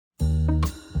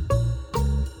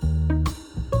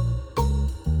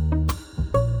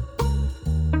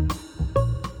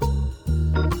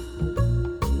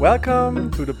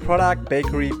Welcome to the Product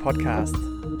Bakery podcast.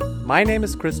 My name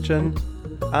is Christian,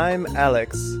 I'm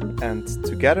Alex, and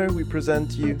together we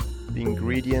present you the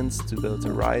ingredients to build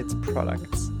the right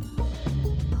products.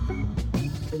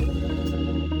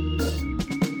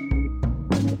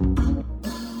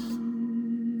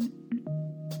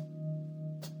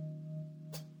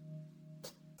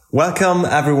 Welcome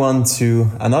everyone to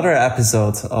another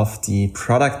episode of the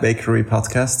Product Bakery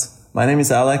podcast. My name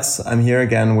is Alex. I'm here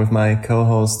again with my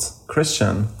co-host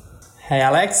Christian. Hey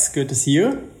Alex, good to see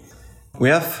you. We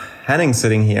have Henning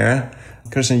sitting here.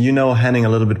 Christian, you know Henning a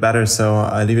little bit better, so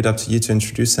I leave it up to you to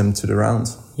introduce him to the round.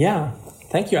 Yeah,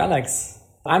 thank you Alex.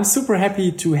 I'm super happy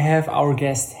to have our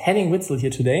guest Henning Witzel here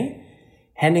today.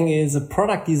 Henning is a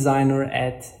product designer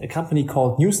at a company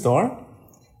called Newstore.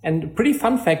 And a pretty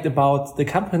fun fact about the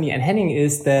company and Henning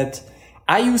is that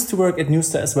I used to work at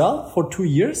Newstore as well for 2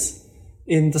 years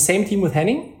in the same team with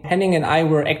Henning. Henning and I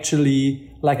were actually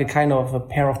like a kind of a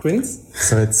pair of twins.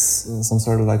 So it's some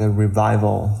sort of like a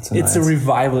revival tonight. It's a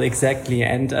revival, exactly.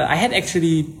 And I had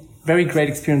actually very great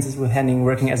experiences with Henning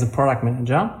working as a product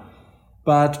manager.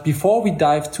 But before we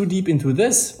dive too deep into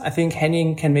this, I think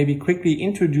Henning can maybe quickly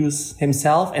introduce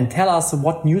himself and tell us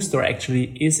what Newstore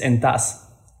actually is and does.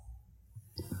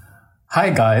 Hi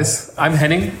guys, I'm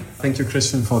Henning. Thank you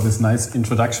Christian for this nice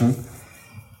introduction.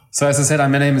 So as I said,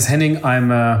 my name is Henning.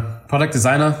 I'm a product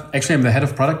designer. Actually, I'm the head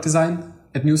of product design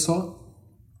at Newstore.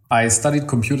 I studied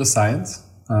computer science.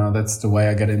 That's the way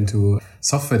I got into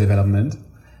software development.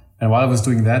 And while I was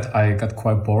doing that, I got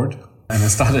quite bored and I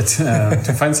started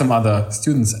to find some other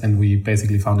students, and we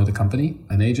basically founded a company,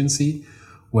 an agency,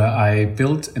 where I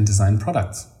built and designed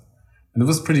products. And it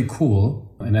was pretty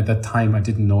cool. And at that time, I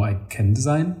didn't know I can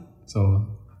design.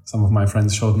 So some of my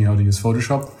friends showed me how to use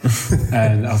Photoshop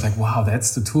and I was like, wow,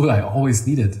 that's the tool I always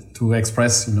needed to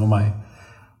express, my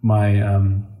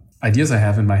ideas I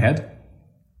have in my head.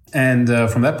 And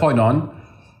from that point on,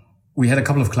 we had a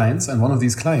couple of clients, and one of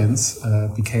these clients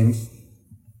became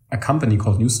a company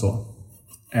called Newstore.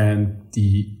 And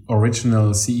the original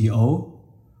CEO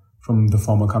from the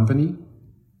former company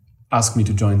asked me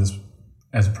to join this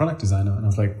as a product designer. And I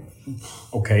was like,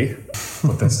 okay,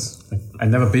 but I've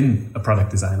never been a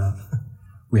product designer.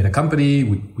 We had a company,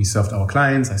 we served our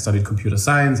clients, I studied computer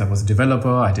science, I was a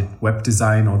developer, I did web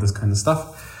design, all this kind of stuff.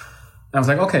 And I was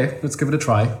like, okay, let's give it a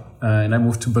try. And I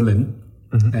moved to Berlin.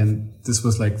 Mm-hmm. And this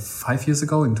was like 5 years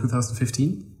ago in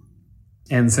 2015.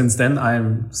 And since then,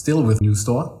 I'm still with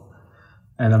Newstore.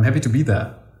 And I'm happy to be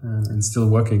there and still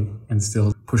working and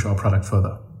still push our product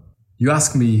further. You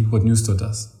ask me what Newstore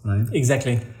does, right?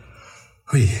 Exactly.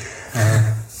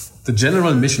 The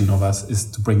general mission of us is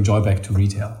to bring joy back to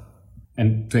retail.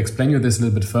 And to explain you this a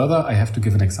little bit further, I have to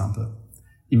give an example.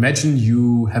 Imagine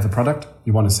you have a product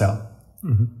you want to sell.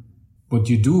 Mm-hmm. What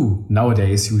you do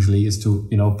nowadays usually is to,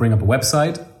 bring up a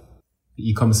website, the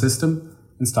e-commerce system,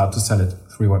 and start to sell it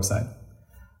through your website.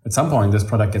 At some point, this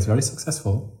product gets very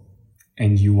successful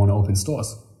and you want to open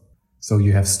stores. So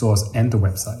you have stores and the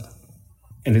website.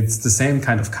 And it's the same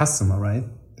kind of customer, right?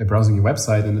 They're browsing your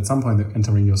website and at some point they're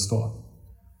entering your store.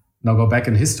 Now go back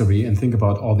in history and think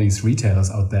about all these retailers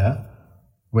out there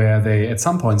where they at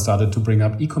some point started to bring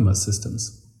up e-commerce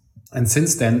systems. And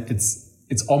since then,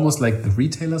 it's almost like the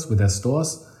retailers with their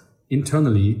stores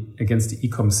internally against the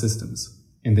e-commerce systems.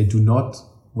 And they do not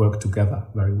work together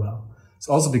very well. It's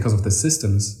also because of the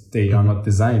systems, they are not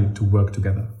designed to work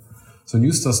together. So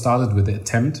Newstore started with the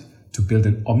attempt to build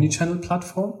an omnichannel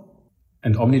platform.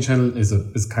 And omnichannel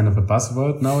is kind of a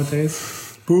buzzword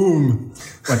nowadays. Boom.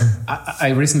 But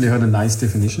I recently heard a nice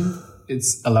definition. It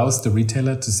allows the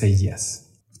retailer to say yes.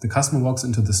 If the customer walks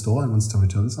into the store and wants to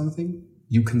return something,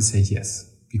 you can say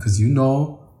yes. Because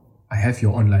I have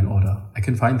your online order. I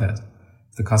can find that.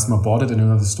 If the customer bought it in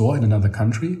another store in another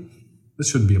country, this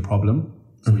shouldn't be a problem.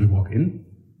 So you walk in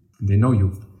and they know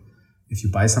you. If you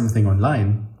buy something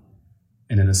online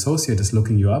and an associate is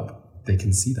looking you up, they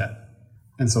can see that.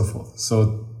 And so forth.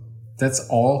 So that's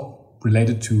all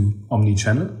related to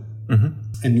omni-channel. Mm-hmm.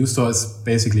 And Newstore is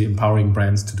basically empowering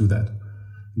brands to do that.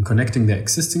 And connecting their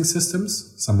existing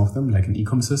systems, some of them like an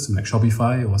e-commerce system like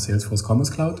Shopify or Salesforce Commerce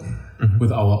Cloud, mm-hmm.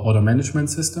 with our order management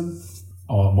system,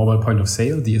 our mobile point of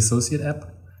sale, the associate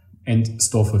app, and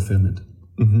store fulfillment.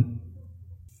 Mm-hmm.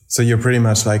 So you're pretty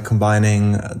much like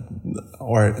combining,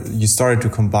 or you started to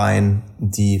combine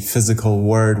the physical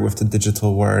world with the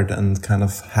digital world and kind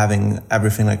of having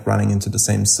everything like running into the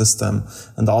same system.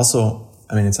 And also,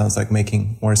 it sounds like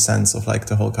making more sense of like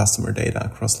the whole customer data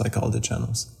across like all the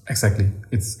channels. Exactly.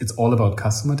 It's all about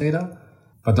customer data,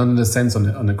 but not in the sense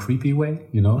on a creepy way,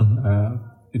 Mm-hmm.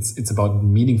 It's about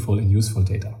meaningful and useful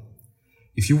data.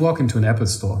 If you walk into an Apple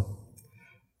store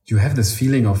you have this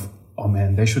feeling of, oh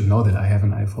man, they should know that I have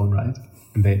an iPhone, right?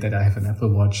 And that I have an Apple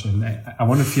Watch, and I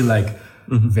want to feel like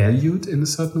valued in a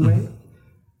certain way.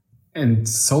 And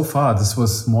so far, this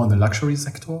was more in the luxury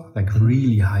sector, like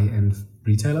really high-end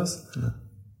retailers. Yeah.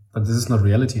 But this is not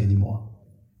reality anymore.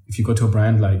 If you go to a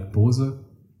brand like Bose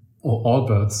or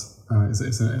Allbirds,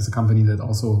 is a company that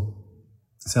also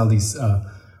sell these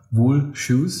wool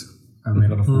shoes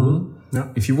made out of wool. Yeah.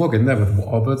 If you walk in there with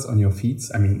Allbirds on your feet,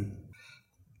 I mean,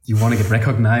 you want to get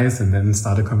recognized and then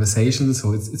start a conversation.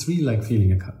 So it's really like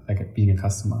feeling like being a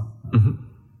customer.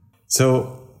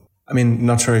 So, I mean,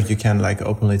 not sure if you can like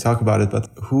openly talk about it, but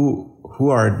who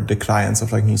are the clients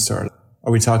of like Newstore?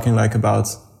 Are we talking like about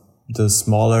the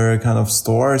smaller kind of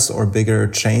stores or bigger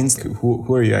chains?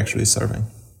 Who are you actually serving?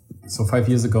 So 5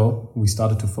 years ago, we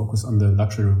started to focus on the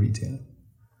luxury retail.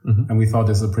 And we thought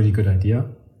this was a pretty good idea.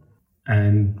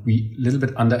 And we a little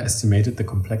bit underestimated the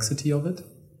complexity of it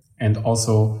and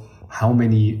also how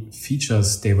many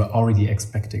features they were already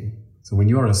expecting. So when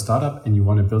you are a startup and you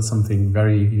want to build something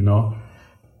very,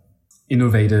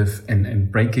 innovative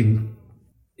and breaking,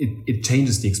 it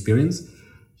changes the experience.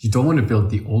 You don't want to build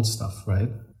the old stuff, right?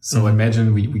 So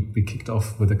imagine we kicked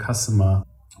off with a customer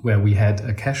where we had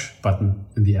a cash button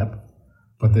in the app,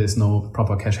 but there's no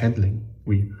proper cash handling.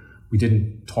 We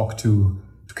didn't talk to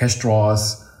cash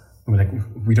drawers. We're like,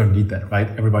 we don't need that, right?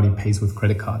 Everybody pays with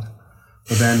credit card.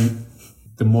 But then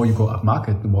the more you go up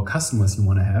market, the more customers you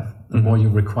want to have, the more you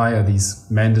require these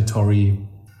mandatory,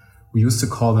 we used to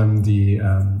call them the,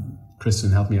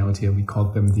 Christian, help me out here. We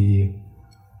called them the...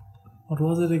 What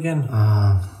was it again?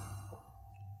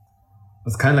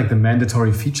 It's kind of like the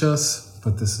mandatory features,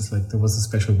 but this is like, there was a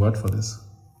special word for this.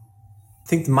 I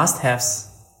think the must-haves,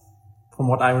 from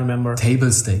what I remember.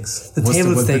 Table stakes. The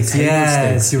table stakes,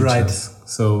 yes, you're right.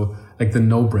 So like the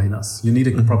no-brainers. You need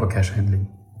a proper cash handling.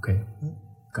 Okay,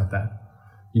 got that.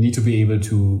 You need to be able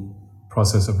to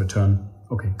process a return.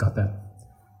 Okay, got that.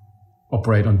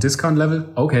 Operate on discount level.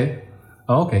 Okay,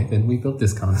 then we build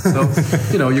discounts. So,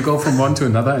 you go from one to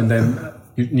another, and then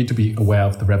you need to be aware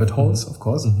of the rabbit holes, of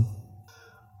course.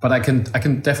 But I can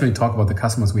definitely talk about the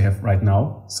customers we have right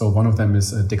now. So one of them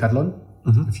is Decathlon.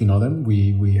 If you know them,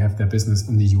 we have their business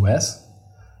in the US.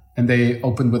 And they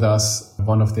opened with us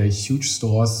one of their huge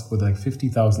stores with like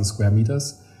 50,000 square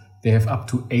meters. They have up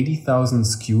to 80,000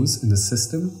 SKUs in the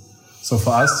system. So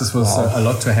for us, this was a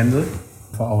lot to handle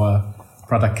for our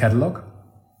product catalog.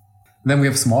 And then we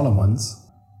have smaller ones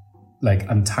like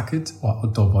Untuckit or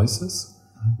Outdoor Voices.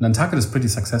 And Untuckit is pretty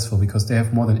successful because they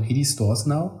have more than 80 stores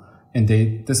now. And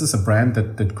this is a brand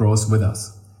that grows with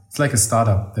us. It's like a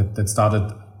startup that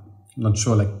started, I'm not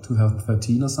sure, like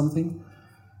 2013 or something.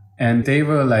 And they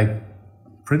were like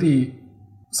pretty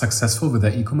successful with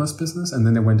their e-commerce business. And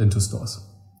then they went into stores.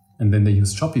 And then they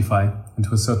used Shopify. And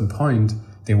to a certain point,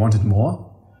 they wanted more.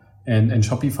 And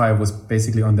Shopify was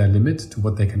basically on their limit to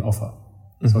what they can offer.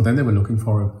 So then they were looking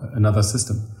for another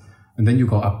system. And then you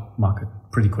go up market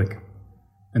pretty quick.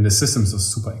 And the systems are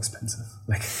super expensive.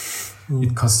 Like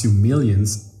it costs you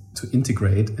millions to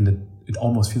integrate, and it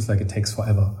almost feels like it takes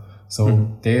forever.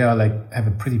 So they are like, have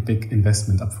a pretty big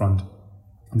investment up front.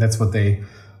 And that's what they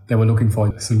were looking for,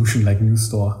 a solution like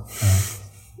Newstore.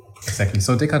 Exactly.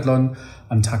 So Decathlon,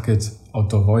 Untuckit,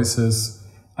 Outdoor Voices,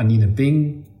 Anine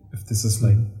Bing. If this is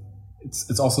like,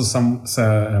 it's also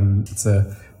it's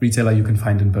a retailer you can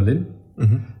find in Berlin.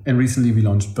 And recently we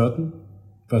launched Burton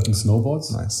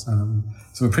Snowboards. Nice.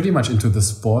 So we're pretty much into the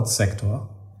sports sector.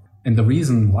 And the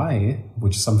reason why,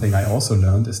 which is something I also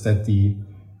learned, is that the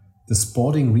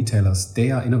sporting retailers,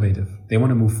 they are innovative. They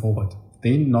want to move forward.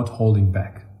 They're not holding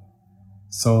back.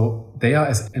 So they are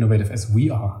as innovative as we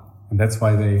are. And that's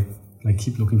why they like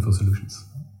keep looking for solutions.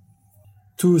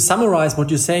 To summarize, what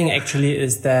you're saying actually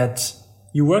is that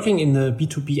you're working in the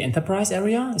B2B enterprise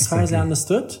area, as far as I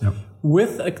understood,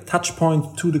 with a touch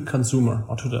point to the consumer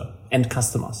or to the end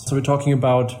customers. So we're talking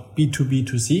about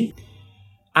B2B2C.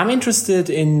 I'm interested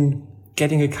in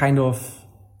getting a kind of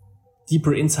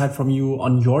deeper insight from you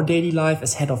on your daily life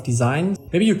as head of design.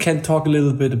 Maybe you can talk a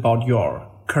little bit about your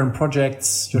current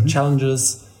projects, your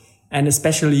challenges, and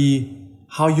especially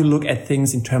how you look at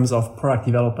things in terms of product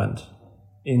development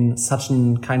in such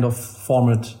a kind of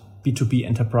format, B2B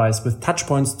enterprise with touch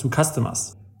points to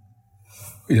customers.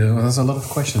 Yeah, well, there's a lot of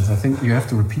questions. I think you have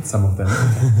to repeat some of them.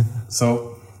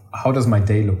 So how does my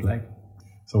day look like?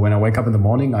 So when I wake up in the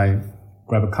morning, I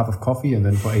grab a cup of coffee, and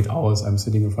then for 8 hours, I'm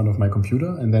sitting in front of my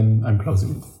computer, and then I'm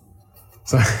closing it.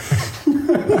 So,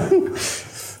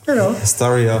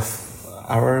 Story of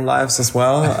our lives as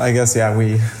well. I guess,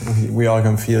 we all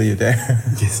can feel you there.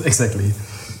 Yes, exactly.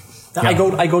 Yeah.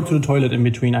 I go to the toilet in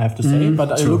between, I have to say,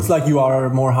 but it looks like you are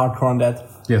more hardcore on that.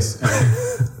 Yes.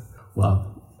 Well,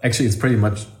 actually, it's pretty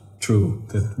much true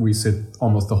that we sit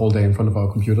almost the whole day in front of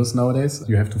our computers nowadays.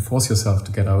 You have to force yourself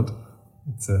to get out.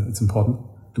 It's important.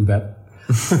 Do that.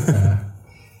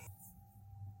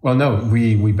 Well, no,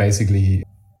 we basically,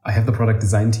 I have the product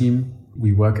design team.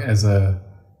 We work as a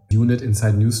unit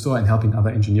inside Newstore and helping other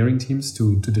engineering teams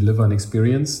to deliver an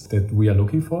experience that we are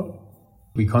looking for.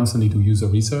 We constantly do user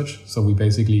research. So we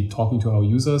basically talking to our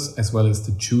users as well as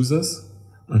the choosers,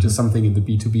 which is something in the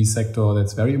B2B sector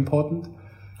that's very important.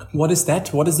 What is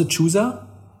that? What is the chooser?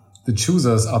 The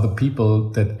choosers are the people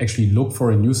that actually look for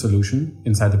a new solution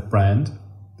inside a brand.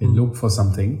 They look for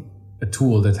something, a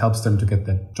tool that helps them to get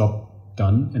that job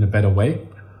done in a better way.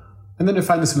 And then they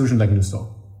find a solution like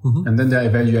Newstore. And then they're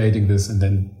evaluating this and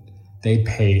then they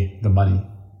pay the money.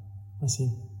 I see.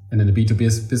 And in the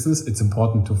B2B business, it's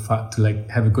important to like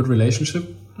have a good relationship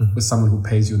with someone who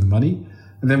pays you the money.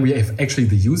 And then we have actually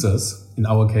the users, in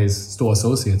our case, store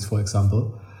associates, for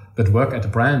example, that work at a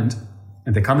brand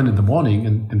and they come in the morning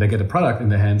and they get a product in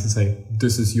their hands and say,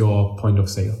 this is your point of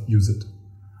sale, use it.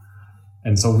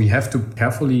 And so we have to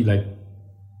carefully like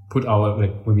put our,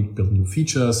 like when we build new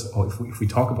features or if we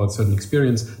talk about certain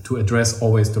experience to address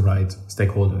always the right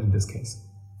stakeholder in this case.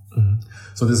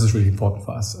 So this is really important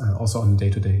for us, also on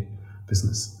day-to-day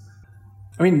business.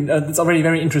 I mean, it's already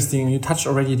very interesting. You touched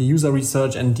already the user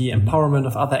research and the empowerment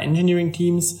of other engineering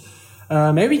teams.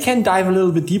 Maybe we can dive a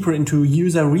little bit deeper into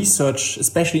user research,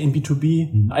 especially in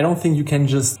B2B. I don't think you can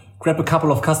just grab a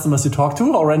couple of customers you talk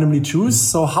to or randomly choose.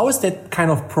 So how is that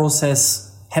kind of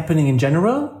process happening in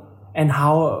general? And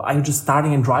how are you just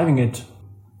starting and driving it?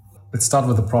 Let's start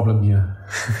with the problem here.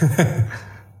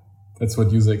 That's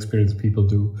what user experience people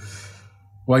do.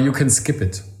 Well, you can skip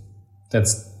it.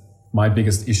 That's my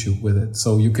biggest issue with it.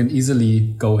 So you can easily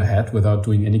go ahead without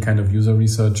doing any kind of user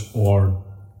research or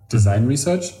design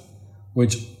research,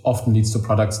 which often leads to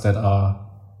products that are,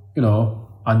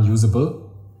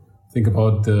 unusable. Think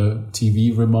about the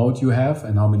TV remote you have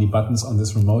and how many buttons on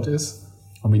this remote is,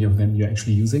 how many of them you're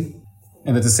actually using.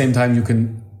 And at the same time, you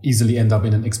can easily end up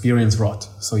in an experience rot.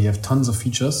 So you have tons of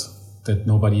features that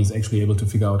nobody is actually able to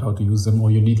figure out how to use them,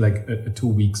 or you need like a 2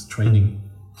 weeks training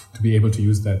to be able to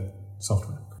use that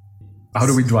software. How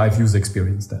do we drive user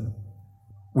experience then?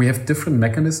 We have different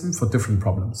mechanisms for different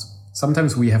problems.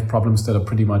 Sometimes we have problems that are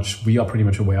pretty much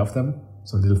aware of them.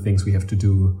 So little things we have to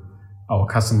do. Our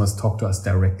customers talk to us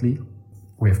directly.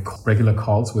 We have regular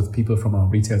calls with people from our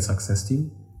retail success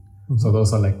team. So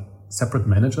those are like separate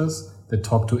managers that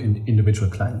talk to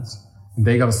individual clients. And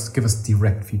they give us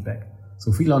direct feedback. So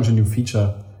if we launch a new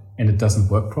feature and it doesn't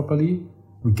work properly,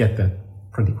 we get that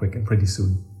pretty quick and pretty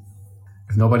soon.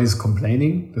 If nobody's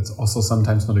complaining, that's also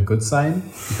sometimes not a good sign,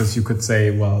 because you could say,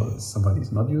 well,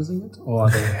 somebody's not using it, or are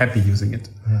they happy using it?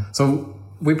 So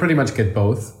we pretty much get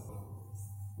both.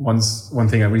 One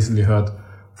thing I recently heard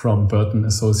from Burton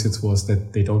Associates was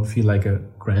that they don't feel like a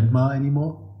grandma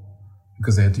anymore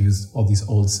because they had to use all these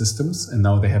old systems, and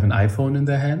now they have an iPhone in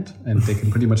their hand and they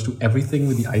can pretty much do everything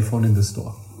with the iPhone in the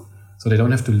store. So they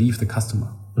don't have to leave the customer,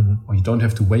 or you don't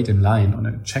have to wait in line on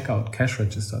a checkout cash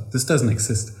register. This doesn't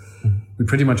exist. We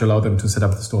pretty much allow them to set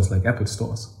up the stores like Apple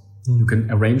stores. You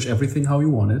can arrange everything how you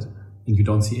want it, and you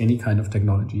don't see any kind of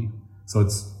technology. So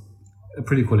it's a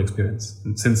pretty cool experience.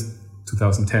 And since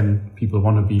 2010, people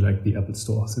want to be like the Apple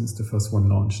store since the first one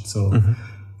launched. So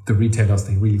the retailers,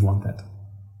 they really want that.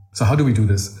 So how do we do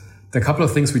this? There are a couple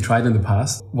of things we tried in the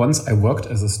past. Once I worked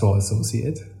as a store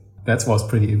associate. That was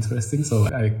pretty interesting. So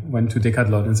I went to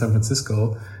Decathlon in San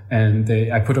Francisco and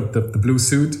I put up the blue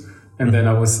suit, and then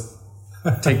I was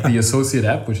take the associate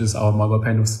app, which is our mobile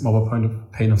point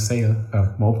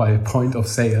of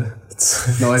sale.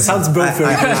 No, it sounds perfect.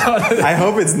 I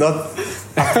hope it's not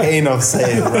a pain of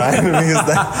sale, right? Because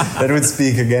that would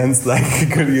speak against like a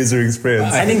good user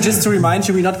experience. I think just to remind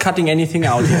you, we're not cutting anything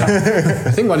out here.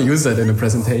 I think I want to use that in a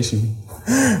presentation.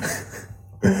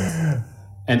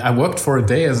 And I worked for a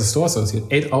day as a store associate,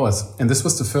 8 hours. And this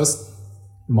was the first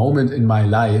moment in my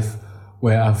life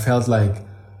where I felt like,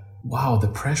 wow, the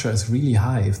pressure is really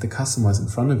high if the customer is in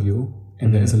front of you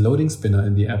and there is a loading spinner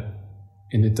in the app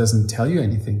and it doesn't tell you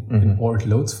anything or it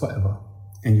loads forever.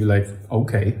 And you're like,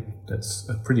 okay, that's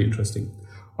pretty interesting.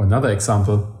 Or another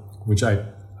example, which I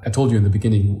told you in the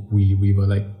beginning, we were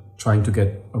like trying to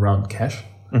get around cash.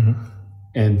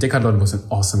 And Decathlon was an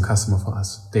awesome customer for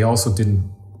us. They also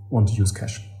didn't want to use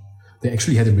cash. They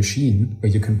actually had a machine where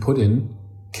you can put in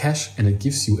cash and it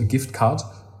gives you a gift card.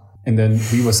 And then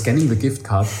we were scanning the gift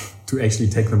card to actually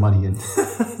take the money in.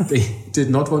 They did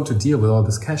not want to deal with all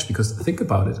this cash because think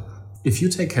about it. If you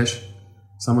take cash,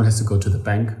 someone has to go to the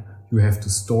bank. You have to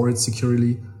store it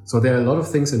securely. So there are a lot of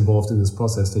things involved in this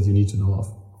process that you need to know of.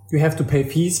 You have to pay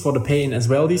fees for the pay-in as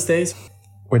well these days.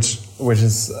 Which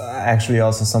is actually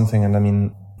also something, and I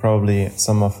mean, probably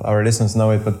some of our listeners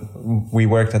know it, but we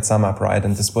worked at SumUp, right?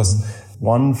 And this was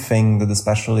one thing that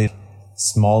especially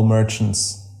small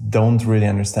merchants don't really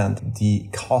understand: the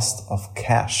cost of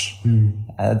cash.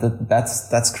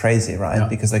 That's crazy, right? Yeah.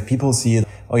 Because like people see it,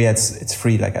 oh yeah, it's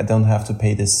free. Like I don't have to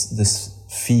pay this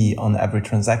fee on every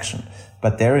transaction.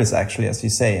 But there is actually, as you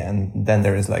say, and then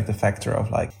there is like the factor of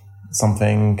like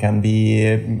something can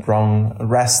be wrong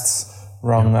arrests,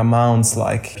 wrong amounts,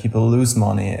 like people lose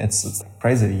money. It's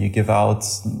crazy. You give out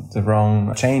the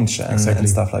wrong change and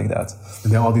stuff like that.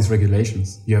 And there are all these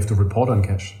regulations. You have to report on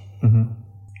cash.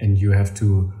 And you have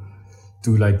to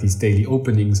do like these daily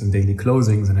openings and daily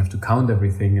closings and have to count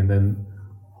everything.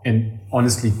 And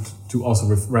honestly, to also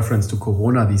reference to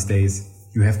Corona these days,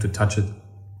 you have to touch it.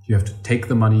 You have to take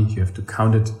the money. You have to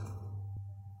count it.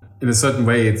 In a certain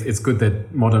way, it's good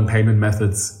that modern payment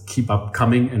methods keep up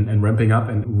coming and ramping up,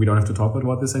 and we don't have to talk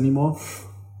about this anymore.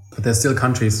 But there's still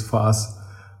countries for us,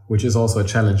 which is also a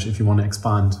challenge if you want to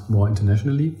expand more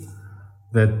internationally,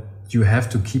 that you have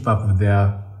to keep up with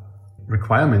their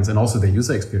requirements and also their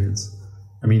user experience.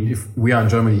 I mean, if we are in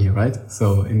Germany here, right?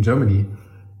 So in Germany,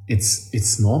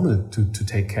 it's normal to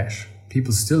take cash.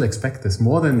 People still expect this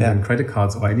more than credit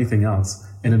cards or anything else.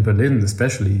 And in Berlin,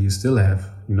 especially, you still have,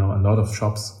 a lot of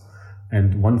shops.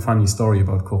 And one funny story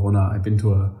about Corona, I've been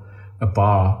to a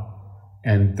bar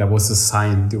and there was a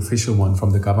sign, the official one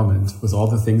from the government, with all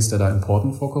the things that are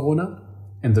important for Corona.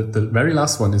 And the very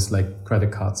last one is like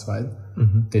credit cards, right?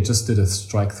 They just did a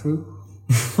strike through.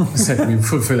 Said we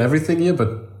fulfill everything here, but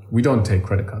we don't take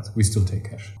credit cards. We still take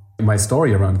cash. My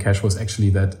story around cash was actually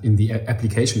that in the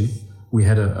application, we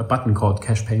had a button called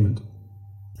cash payment.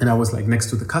 And I was like next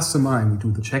to the customer and we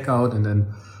do the checkout, and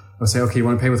then I say, okay, you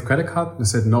want to pay with credit card? And I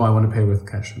said, no, I want to pay with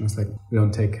cash. And I was like, we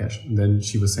don't take cash. And then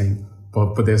she was saying,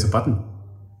 but there's a button.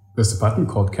 There's a button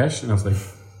called cash. And I was like,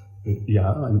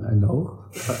 yeah, I know.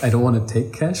 I don't want to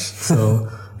take cash. So,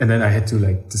 and then I had to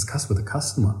like discuss with the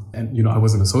customer. And, I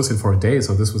was an associate for a day,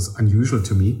 so this was unusual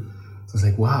to me. So I was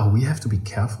like, wow, we have to be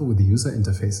careful with the user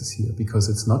interfaces here, because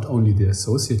it's not only the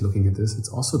associate looking at this, it's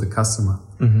also the customer.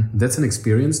 And that's an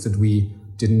experience that we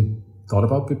didn't thought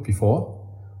about it before.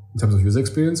 In terms of user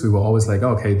experience, we were always like,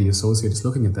 okay, the associate is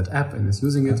looking at that app and is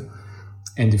using it.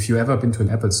 And if you ever been to an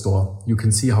Apple store, you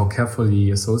can see how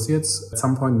carefully associates at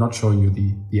some point not showing you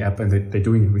the app, and they're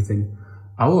doing everything.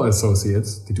 Our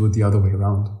associates, they do it the other way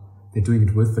around. They're doing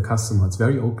it with the customer. It's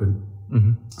very open.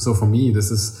 So for me,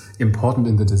 this is important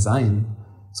in the design,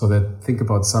 so that think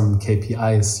about some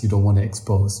KPIs you don't want to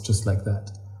expose just like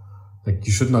that. Like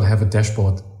you should not have a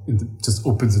dashboard and it just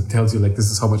opens and tells you like,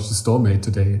 this is how much the store made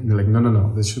today. And you're like,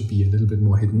 no, this should be a little bit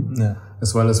more hidden. Yeah.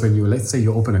 As well as when let's say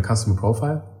you open a customer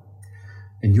profile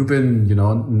and you've been,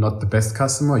 not the best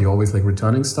customer, you're always like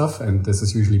returning stuff and this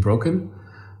is usually broken.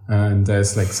 And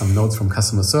there's like some notes from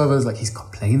customer service, like he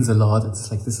complains a lot.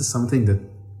 It's like, this is something that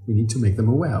we need to make them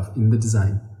aware of in the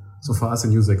design. So for us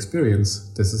in user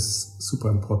experience, this is super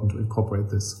important to incorporate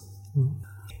this.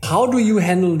 How do you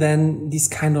handle then these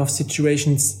kind of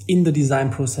situations in the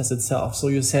design process itself? So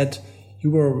you said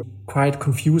you were quite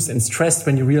confused and stressed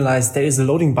when you realized there is a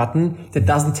loading button that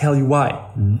doesn't tell you why.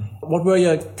 What were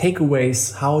your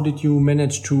takeaways? How did you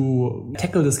manage to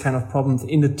tackle this kind of problems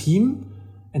in the team?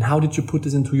 And how did you put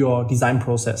this into your design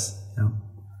process? Yeah.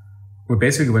 We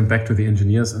basically went back to the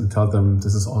engineers and told them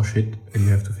this is all shit and you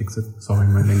have to fix it. Sorry,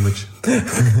 my language.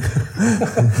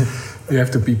 You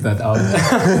have to beep that out.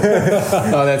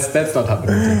 No, that's not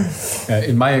happening.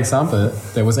 In my example,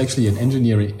 there was actually an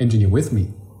engineer with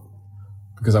me,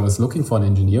 because I was looking for an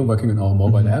engineer working on our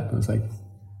mobile app. And I was like,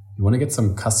 you want to get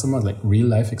some customer, like real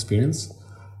life experience?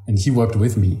 And he worked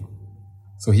with me.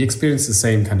 So he experienced the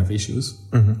same kind of issues.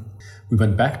 We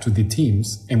went back to the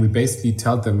teams and we basically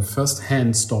told them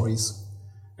first-hand stories.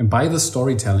 And by the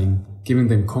storytelling, giving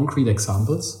them concrete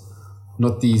examples,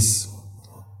 not these,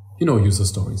 user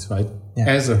stories, right? Yeah.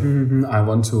 As I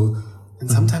want to,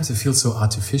 and sometimes it feels so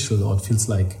artificial, or it feels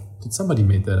like, did somebody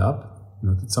make that up?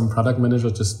 Did some product manager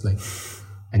just like,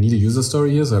 I need a user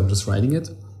story here, so I'm just writing it.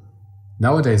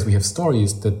 Nowadays, we have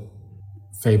stories that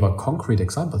favor concrete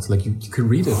examples. Like you can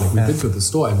read it, like we've been to the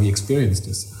store and we experienced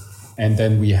this. And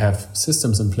then we have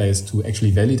systems in place to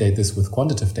actually validate this with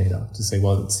quantitative data to say,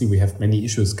 well, see, we have many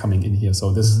issues coming in here.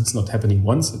 So this is not happening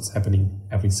once, it's happening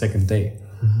every second day.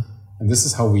 And this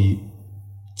is how we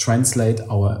translate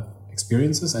our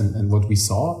experiences and what we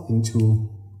saw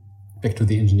back to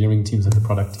the engineering teams and the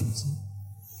product teams.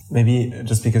 Maybe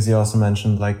just because you also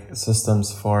mentioned like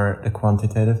systems for the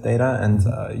quantitative data, and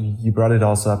you brought it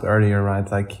also up earlier, right?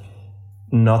 Like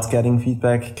not getting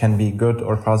feedback can be good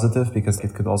or positive because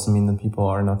it could also mean that people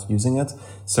are not using it.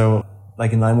 So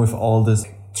like in line with all this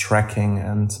tracking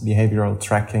and behavioral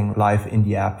tracking live in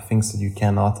the app, things that you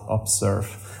cannot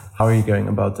observe, how are you going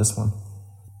about this one?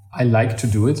 I like to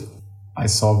do it. I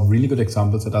saw really good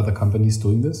examples at other companies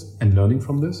doing this and learning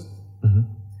from this. Mm-hmm.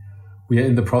 We are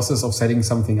in the process of setting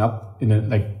something up in a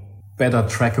like better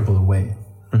trackable way.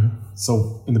 Mm-hmm.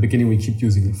 So in the beginning, we keep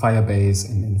using Firebase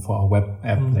and for our web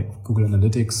app, like Google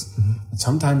Analytics. Mm-hmm. But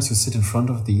sometimes you sit in front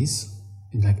of these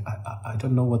and like, I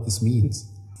don't know what this means.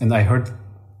 And I heard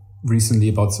recently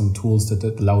about some tools that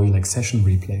allow you like session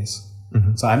replays.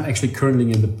 Mm-hmm. So I'm actually currently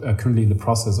in the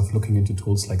process of looking into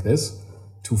tools like this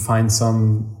to find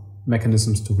some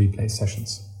mechanisms to replay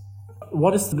sessions.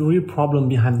 What is the real problem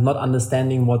behind not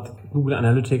understanding what Google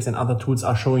Analytics and other tools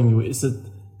are showing you? Is it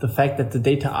the fact that the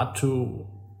data are too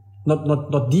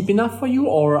not deep enough for you,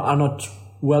 or are not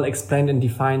well explained and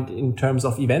defined in terms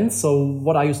of events? So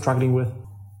what are you struggling with?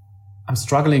 I'm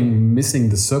struggling missing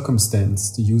the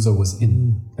circumstance the user was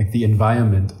in, like the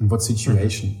environment and what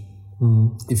situation.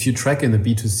 Mm-hmm. If you track in a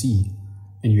B2C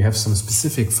and you have some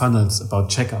specific funnels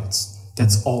about checkouts,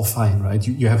 that's all fine, right?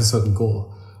 You have a certain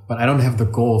goal. But I don't have the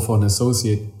goal for an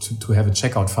associate to have a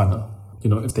checkout funnel. You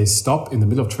know, if they stop in the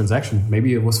middle of transaction,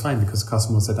 maybe it was fine because the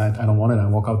customer said, I don't want it, I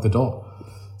walk out the door.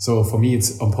 So for me,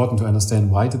 it's important to understand,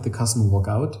 why did the customer walk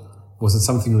out? Was it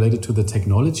something related to the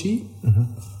technology?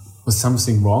 Mm-hmm. Was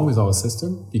something wrong with our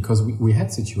system? Because we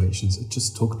had situations, it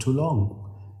just took too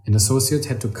long. An associate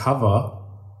had to cover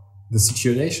the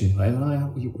situation, right?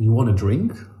 You want a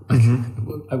drink?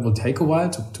 Mm-hmm. It will take a while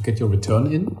to get your return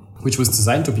in, which was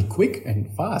designed to be quick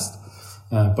and fast.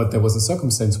 But there was a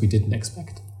circumstance we didn't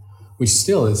expect, which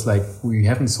still is like, we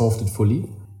haven't solved it fully.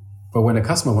 But when a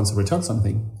customer wants to return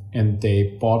something and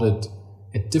they bought it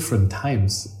at different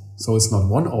times, so it's not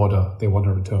one order they want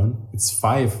to return, it's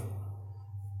 5.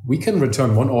 We can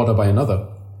return one order by another.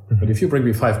 Mm-hmm. But if you bring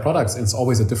me 5 products and it's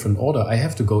always a different order, I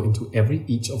have to go into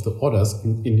each of the orders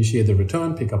and initiate the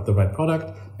return, pick up the right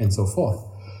product, and so forth.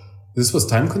 This was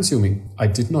time consuming. I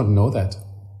did not know that.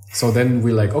 So then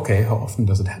we're like, okay, how often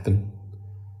does it happen?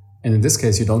 And in this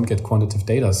case, you don't get quantitative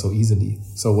data so easily.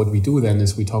 So what we do then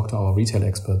is we talk to our retail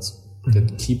experts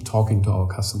that keep talking to our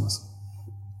customers.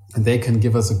 And they can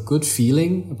give us a good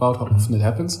feeling about how often it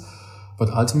happens. But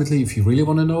ultimately, if you really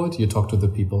want to know it, you talk to the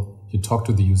people, you talk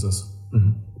to the users.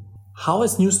 Mm-hmm. How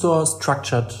is Newstore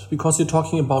structured? Because you're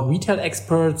talking about retail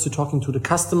experts, you're talking to the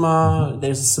customer,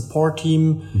 there's a support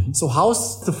team. Mm-hmm. So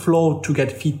how's the flow to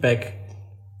get feedback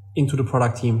into the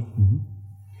product team? Mm-hmm.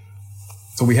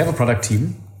 So we have a product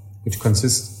team, which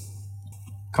consists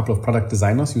a couple of product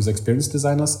designers, user experience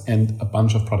designers, and a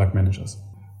bunch of product managers.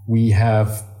 We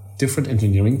have different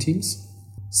engineering teams,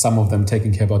 some of them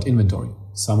taking care about inventory,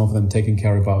 some of them taking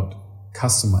care about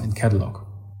customer and catalog.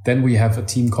 Then we have a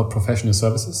team called professional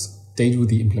services. They do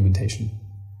the implementation.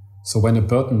 So when a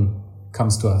Burton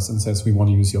comes to us and says, we want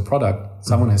to use your product,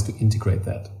 someone has to integrate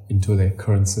that into their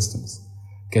current systems,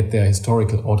 get their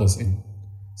historical orders in.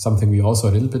 Something we also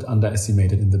a little bit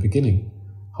underestimated in the beginning,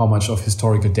 how much of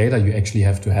historical data you actually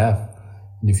have to have.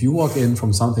 And if you walk in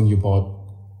from something you bought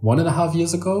 1.5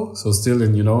 years ago, so still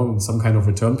in some kind of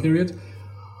return period,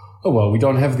 oh, well, we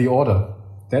don't have the order.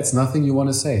 That's nothing you want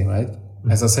to say, right?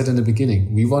 As I said in the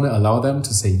beginning, we want to allow them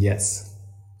to say yes.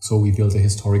 So we built a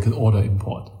historical order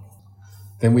import.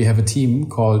 Then we have a team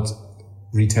called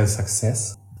Retail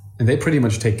Success, and they pretty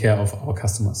much take care of our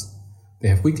customers. They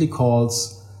have weekly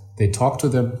calls, they talk to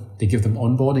them, they give them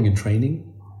onboarding and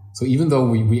training. So even though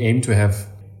we aim to have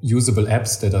usable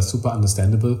apps that are super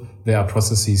understandable, there are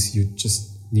processes you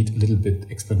just need a little bit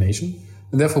explanation.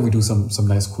 And therefore we do some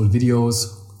nice cool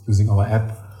videos using our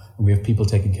app, and we have people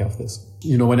taking care of this.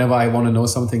 Whenever I want to know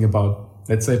something about,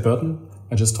 let's say, Burton,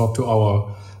 I just talk to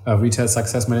our retail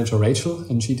success manager, Rachel,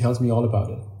 and she tells me all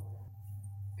about it.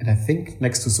 And I think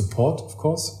next to support, of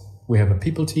course, we have a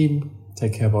people team,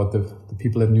 take care about the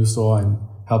people at Newstore and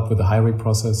help with the hiring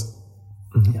process.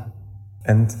 Mm-hmm. Yeah.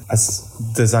 And as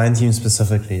design team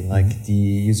specifically, like the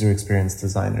user experience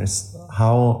designers,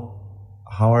 how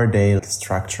are they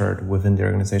structured within the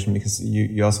organization? Because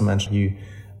you also mentioned you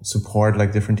support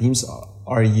like different teams.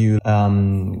 Are you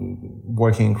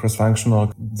working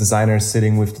cross-functional designers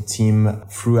sitting with the team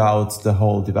throughout the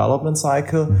whole development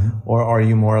cycle? Mm-hmm. Or are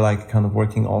you more like kind of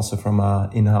working also from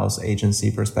an in-house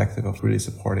agency perspective of really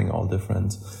supporting all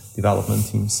different development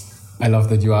teams? I love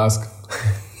that you ask.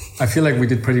 I feel like we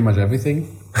did pretty much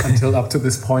everything until up to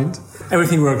this point.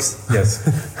 Everything works. Yes.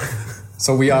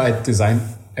 So we are at design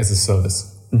as a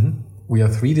service. We are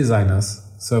 3 designers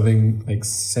serving like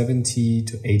 70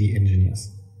 to 80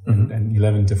 engineers and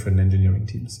 11 different engineering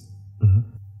teams.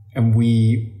 And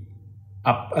we,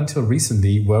 up until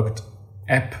recently, worked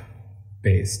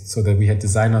app-based, so that we had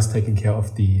designers taking care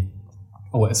of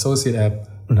our associate app,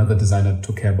 another designer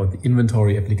took care about the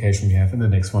inventory application we have, and the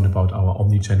next one about our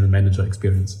omni-channel manager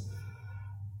experience.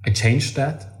 I changed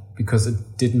that because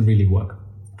it didn't really work.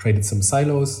 Created some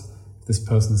silos. This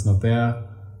person is not there.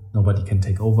 Nobody can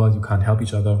take over. You can't help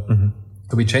each other.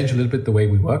 So we changed a little bit the way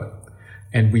we work,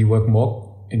 and we work more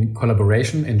in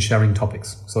collaboration and sharing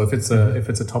topics. So if it's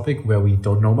a topic where we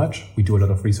don't know much, we do a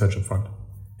lot of research up front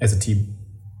as a team.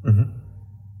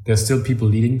 There's still people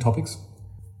leading topics.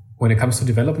 When it comes to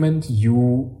development,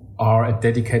 you are a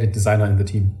dedicated designer in the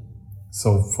team.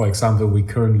 So for example, we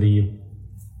currently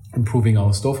improving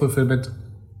our store fulfillment,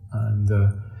 and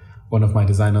one of my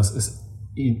designers is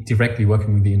directly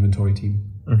working with the inventory team.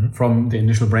 From the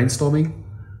initial brainstorming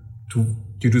to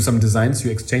you do some designs, you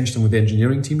exchange them with the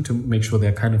engineering team to make sure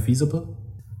they're kind of feasible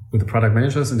with the product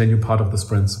managers, and then you're part of the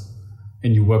sprints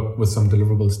and you work with some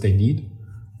deliverables they need,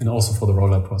 and also for the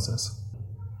rollout process.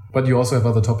 But you also have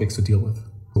other topics to deal with.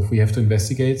 If we have to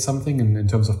investigate something in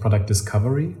terms of product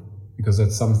discovery, because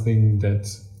that's something that,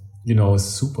 is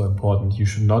super important. You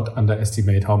should not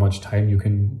underestimate how much time you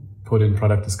can put in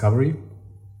product discovery,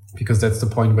 because that's the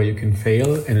point where you can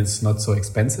fail and it's not so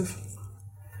expensive.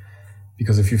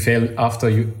 Because if you fail after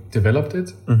you developed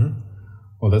it,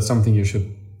 well, that's something you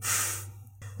should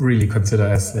really consider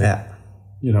as,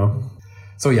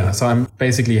 So I'm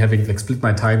basically having split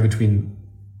my time between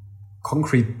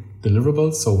concrete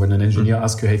deliverables. So when an engineer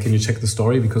asks you, hey, can you check the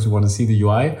story because we want to see the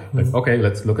UI? Okay,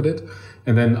 let's look at it.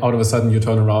 And then out of a sudden you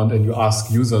turn around and you ask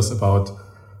users about,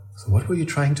 so what were you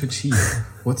trying to achieve?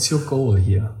 What's your goal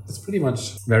here? It's pretty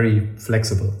much very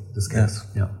flexible, this case.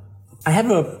 Yeah. I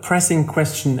have a pressing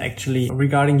question actually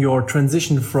regarding your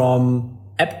transition from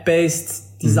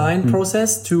app-based design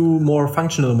process to more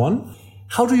functional one.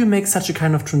 How do you make such a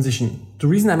kind of transition? The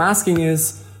reason I'm asking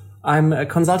is I'm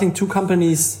consulting 2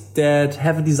 companies that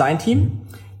have a design team.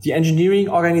 The engineering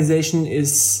organization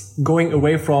is going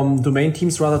away from domain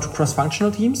teams rather to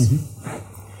cross-functional teams.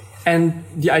 And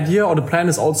the idea or the plan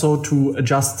is also to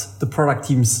adjust the product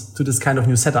teams to this kind of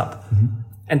new setup.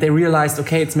 And they realized,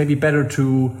 okay, it's maybe better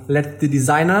to let the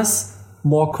designers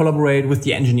more collaborate with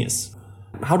the engineers.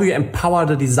 How do you empower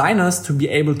the designers to be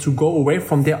able to go away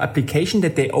from their application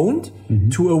that they owned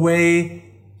to a way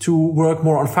to work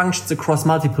more on functions across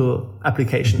multiple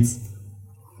applications?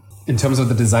 In terms of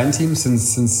the design team,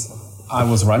 since I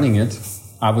was running it,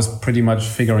 I was pretty much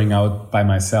figuring out by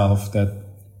myself that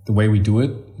the way we do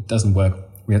it, it doesn't work.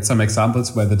 We had some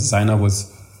examples where the designer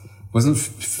wasn't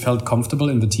felt comfortable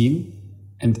in the team.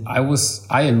 And I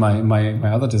and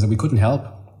my other designer, we couldn't help.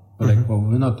 We're like, well,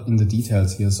 we're not in the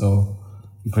details here, so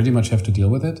we pretty much have to deal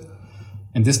with it.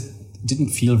 And this didn't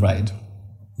feel right.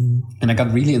 And I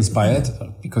got really inspired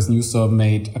because Newstore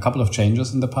made a couple of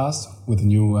changes in the past with the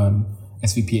new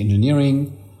SVP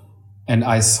engineering. And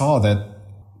I saw that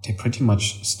they pretty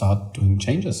much start doing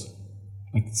changes.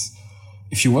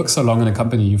 If you work so long in a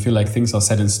company, you feel like things are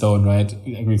set in stone, right?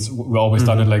 I mean, we always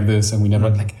done it like this, and we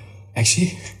never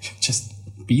actually just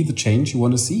be the change you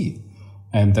want to see.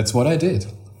 And that's what I did.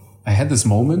 I had this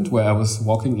moment where I was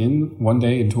walking in one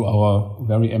day into our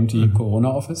very empty Corona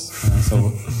office.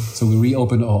 So we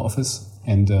reopened our office,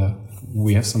 and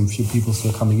we have some few people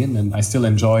still coming in, and I still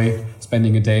enjoy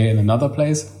spending a day in another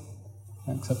place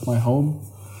except my home.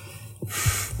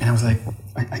 And I was like,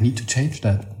 I need to change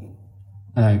that.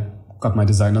 And I got my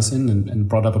designers in and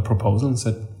brought up a proposal and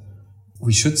said,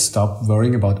 we should stop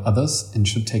worrying about others and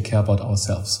should take care about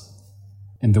ourselves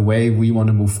and the way we want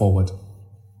to move forward.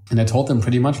 And I told them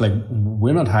pretty much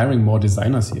we're not hiring more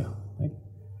designers here.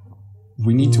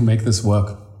 We need to make this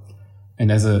work.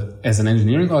 And as an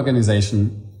engineering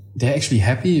organization, they're actually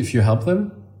happy if you help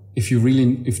them, if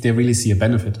they really see a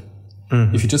benefit.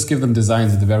 If you just give them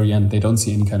designs at the very end, they don't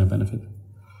see any kind of benefit.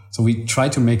 So we try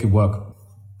to make it work.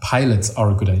 Pilots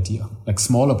are a good idea,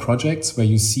 smaller projects where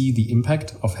you see the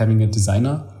impact of having a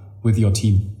designer with your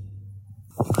team.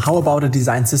 How about a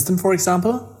design system, for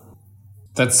example?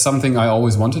 That's something I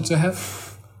always wanted to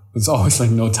have. It's always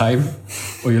no time,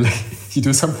 or you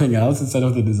do something else instead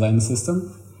of the design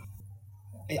system.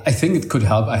 I think it could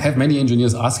help. I have many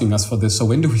engineers asking us for this. So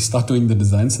when do we start doing the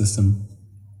design system?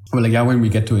 We're when we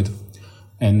get to it.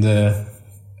 And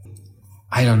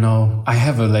I don't know. I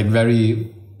have a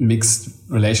very mixed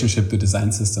relationship to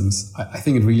design systems. I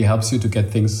think it really helps you to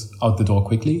get things out the door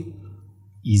quickly.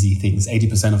 Easy things.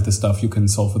 80% of the stuff you can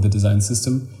solve with the design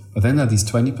system. But then there are these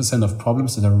 20% of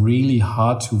problems that are really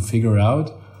hard to figure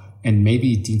out. and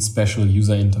maybe it needs special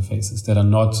user interfaces that are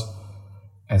not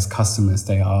as custom as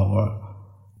they are, or,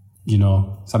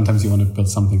 sometimes you want to build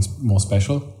something more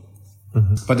special.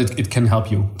 But it can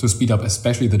help you to speed up,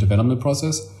 especially the development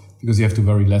process, because you have to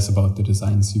worry less about the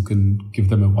designs. You can give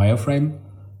them a wireframe.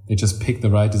 They just pick the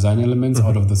right design elements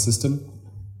out of the system,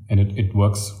 and it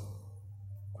works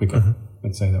quicker,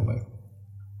 let's say that way.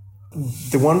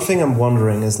 The one thing I'm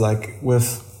wondering is like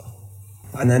with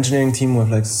an engineering team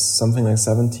with like something like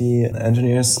 70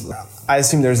 engineers, I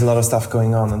assume there's a lot of stuff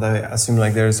going on, and I assume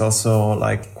like there's also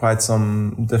like quite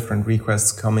some different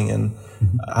requests coming in.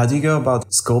 How do you go about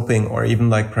scoping or even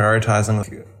like prioritizing?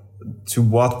 Like, to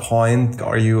what point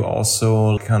are you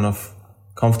also kind of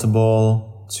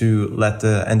comfortable to let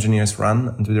the engineers run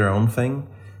and do their own thing?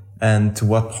 And to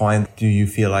what point do you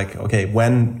feel like, okay,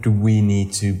 when do we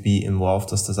need to be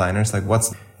involved as designers? Like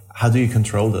how do you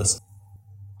control this?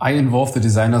 I involve the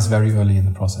designers very early in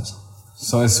the process.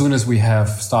 So as soon as we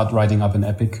start writing up an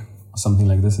epic or something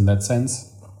like this in that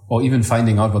sense, or even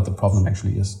finding out what the problem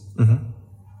actually is,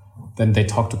 then they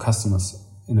talk to customers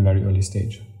in a very early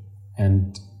stage.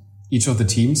 And each of the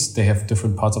teams, they have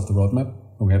different parts of the roadmap.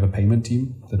 We have a payment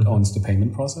team that owns the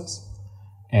payment process.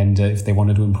 And if they want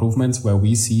to do improvements where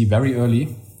we see very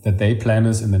early that they plan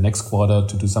us in the next quarter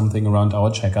to do something around our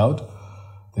checkout,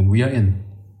 then we are in.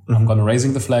 I'm going to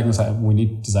raising the flag and say, we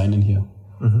need design in here.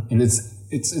 And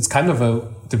it's kind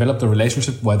of developed a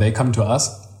relationship where they come to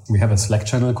us. We have a Slack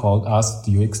channel called Ask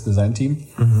the UX Design Team.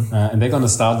 And they're going to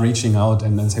start reaching out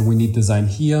and then say, we need design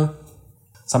here.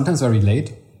 Sometimes very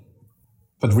late.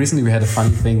 But recently we had a funny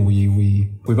thing. We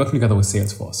working together with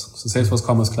Salesforce. So Salesforce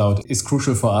Commerce Cloud is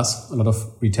crucial for us. A lot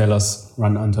of retailers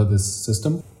run under this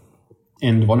system.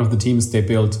 And one of the teams they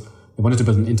wanted to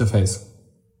build an interface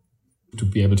to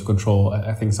be able to control,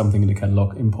 I think, something in the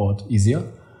catalog import easier.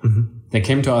 They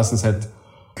came to us and said,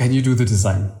 can you do the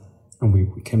design? And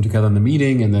we came together in the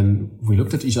meeting, and then we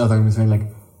looked at each other and we were saying like,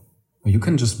 well, you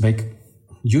can just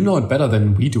you know it better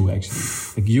than we do, actually.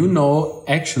 Like, you know,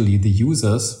 actually the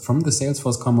users from the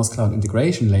Salesforce Commerce Cloud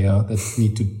integration layer that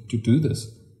need to do this.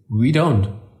 We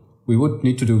don't. We would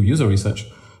need to do user research.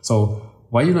 So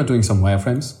why are you not doing some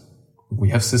wireframes? We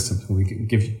have systems. We can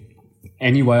give you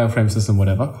any wireframe system,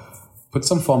 whatever, put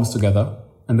some forms together,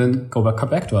 and then come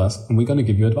back to us, and we're going to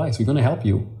give you advice. We're going to help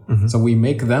you. So we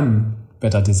make them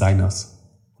better designers.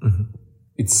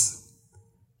 It's,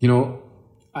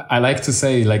 I like to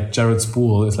say, like Jared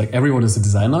Spool is like, everyone is a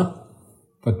designer,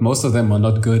 but most of them are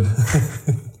not good.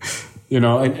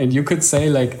 And you could say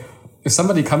like, if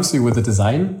somebody comes to you with a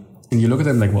design and you look at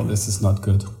them like, well, this is not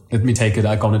good. Let me take it.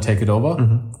 I'm going to take it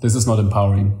over. This is not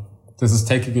empowering. This is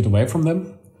taking it away from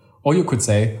them. Or you could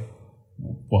say,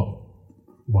 well,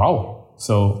 wow.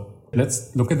 So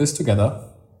let's look at this together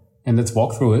and let's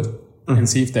walk through it and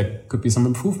see if there could be some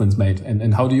improvements made.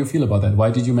 And how do you feel about that? Why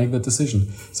did you make that decision?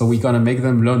 So we're going to make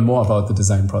them learn more about the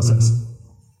design process.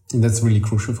 And that's really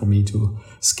crucial for me to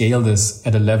scale this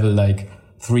at a level like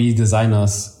 3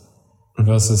 designers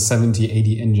versus 70,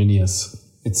 80 engineers.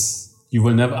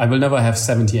 I will never have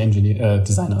 70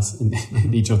 designers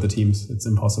in each of the teams. It's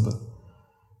impossible.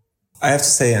 I have to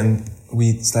say, and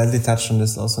we slightly touched on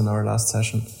this also in our last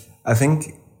session, I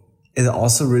think it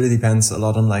also really depends a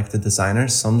lot on like the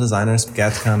designers. Some designers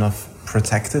get kind of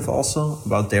protective also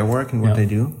about their work and what they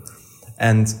do.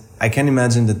 And I can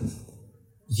imagine that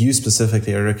you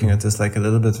specifically are looking at this like a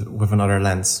little bit with another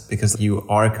lens, because you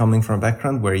are coming from a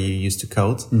background where you used to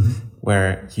code,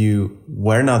 where you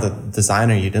were not a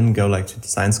designer. You didn't go like to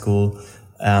design school.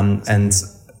 And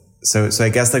so I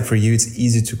guess like for you, it's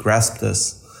easy to grasp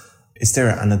this. Is there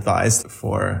an advice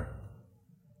for,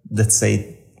 let's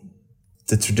say,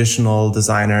 the traditional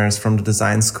designers from the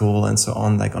design school and so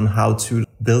on, like on how to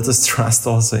build this trust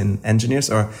also in engineers,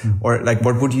 or like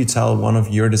what would you tell one of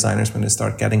your designers when they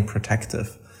start getting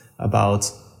protective about,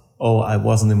 oh, I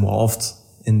wasn't involved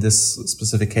in this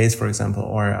specific case, for example,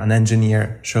 or an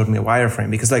engineer showed me a wireframe?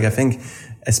 Because like, I think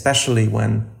especially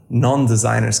when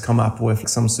non-designers come up with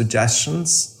some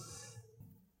suggestions,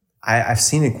 I've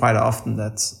seen it quite often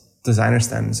that designers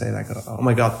stand and say like, oh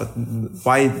my God, but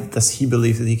why does he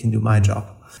believe that he can do my job?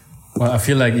 Well, I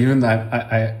feel like even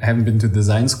I haven't been to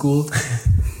design school.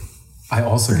 I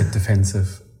also get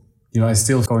defensive. I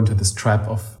still go into this trap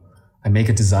of, I make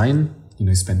a design,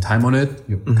 you spend time on it.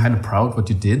 You're kind of proud what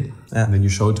you did. And then you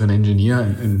show it to an engineer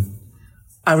and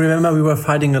I remember we were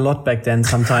fighting a lot back then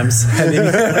sometimes. And,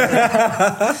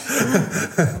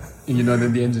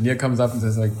 then the engineer comes up and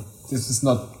says like, this is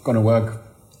not going to work.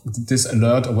 This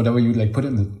alert or whatever you like put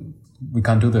in, we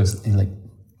can't do this. And you're like,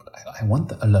 I want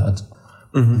the alert.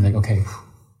 And like, okay,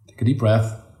 take a deep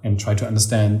breath and try to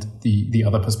understand the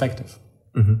other perspective.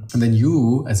 And then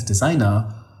you, as a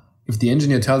designer, if the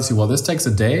engineer tells you, well, this takes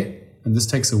a day and this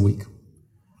takes a week,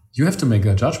 you have to make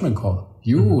a judgment call.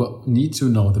 You need to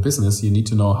know the business. You need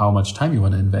to know how much time you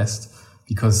want to invest,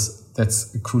 because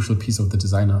that's a crucial piece of the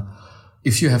designer.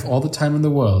 If you have all the time in the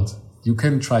world, you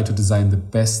can try to design the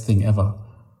best thing ever.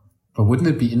 But wouldn't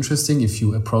it be interesting if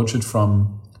you approach it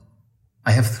from,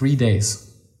 I have 3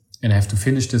 days and I have to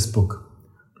finish this book.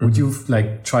 Would you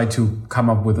try to come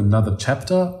up with another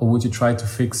chapter, or would you try to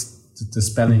fix the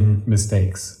spelling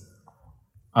mistakes?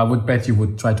 I would bet you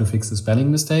would try to fix the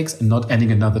spelling mistakes and not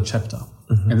adding another chapter.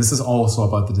 And this is also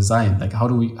about the design. Like,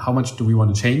 how much do we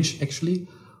want to change actually,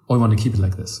 or we want to keep it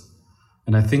like this?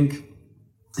 And I think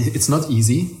it's not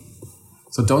easy.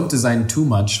 So don't design too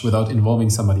much without involving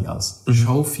somebody else.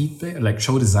 Show feedback,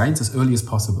 show designs as early as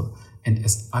possible and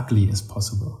as ugly as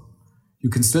possible. You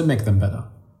can still make them better.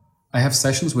 I have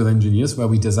sessions with engineers where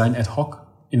we design ad hoc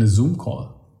in a Zoom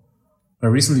call.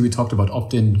 Recently we talked about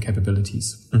opt-in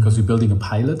capabilities because we're building a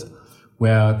pilot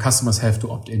where customers have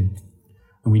to opt in.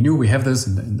 And we knew we have this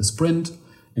in the sprint,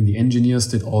 and the engineers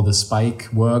did all the spike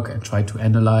work and tried to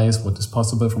analyze what is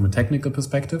possible from a technical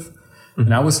perspective.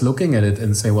 And I was looking at it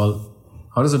and say, well,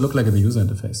 how does it look like in the user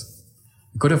interface?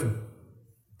 I could have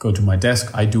go to my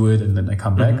desk, I do it, and then I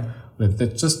come back.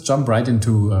 Let's just jump right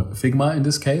into Figma in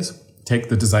this case, take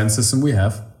the design system we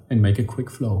have and make a quick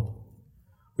flow.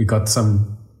 We got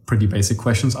some pretty basic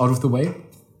questions out of the way,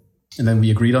 and then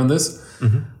we agreed on this.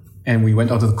 And we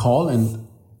went out to the call, and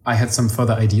I had some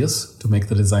further ideas to make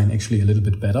the design actually a little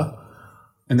bit better.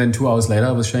 And then 2 hours later,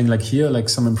 I was showing here,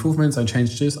 some improvements. I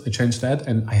changed this, I changed that,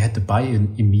 and I had to buy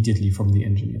in immediately from the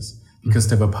engineers because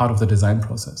they were part of the design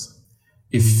process.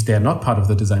 If they're not part of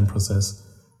the design process,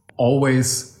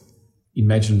 always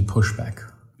imagine pushback,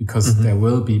 because there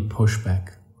will be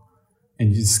pushback.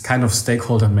 And it's kind of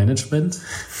stakeholder management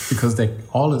because they're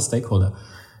all a stakeholder.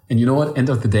 And you know what? End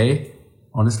of the day,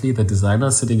 honestly, the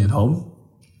designer sitting at home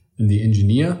and the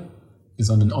engineer is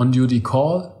on an on-duty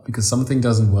call because something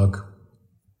doesn't work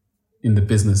in the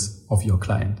business of your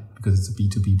client, because it's a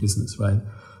B2B business, right?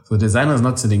 So the designer is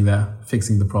not sitting there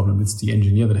fixing the problem. It's the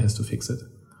engineer that has to fix it.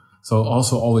 So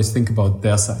also always think about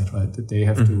their side, right? That they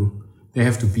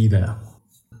have to be there.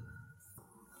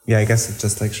 Yeah, I guess it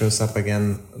just shows up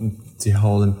again the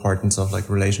whole importance of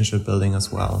relationship building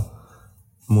as well.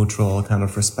 Mutual kind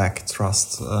of respect,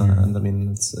 trust. And I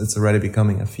mean, it's already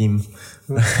becoming a theme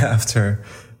after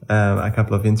a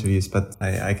couple of interviews, but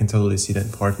I can totally see the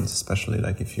importance, especially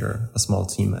if you're a small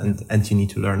team and you need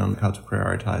to learn on how to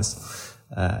prioritize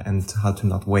and how to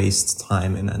not waste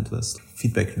time in endless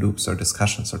feedback loops or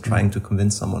discussions or trying to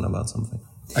convince someone about something.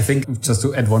 I think, just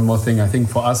to add one more thing, I think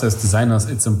for us as designers,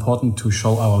 it's important to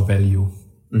show our value.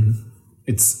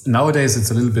 Nowadays,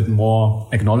 it's a little bit more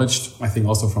acknowledged, I think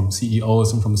also from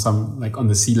CEOs and from some, on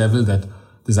the C-level, that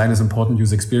design is important,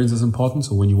 user experience is important.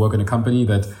 So when you work in a company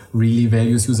that really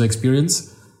values user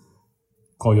experience,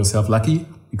 call yourself lucky,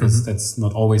 because that's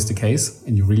not always the case,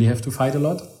 and you really have to fight a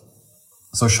lot.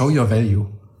 So show your value.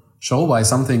 Show why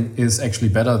something is actually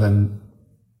better than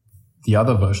the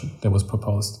other version that was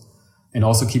proposed. And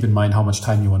also keep in mind how much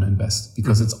time you want to invest,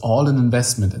 because it's all an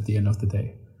investment at the end of the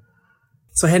day.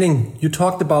 So Henning, you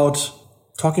talked about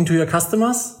talking to your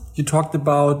customers. You talked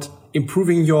about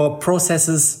improving your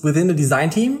processes within the design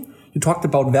team. You talked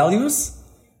about values.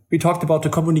 We talked about the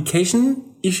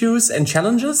communication issues and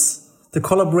challenges, the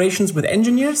collaborations with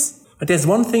engineers. But there's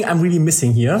one thing I'm really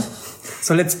missing here.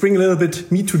 So let's bring a little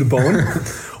bit meat to the bone,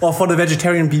 or for the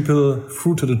vegetarian people,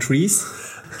 fruit to the trees.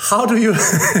 How do you...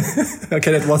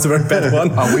 Okay, that was a very bad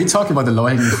one. Are we talking about the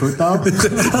low-hanging fruit now?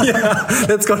 Yeah,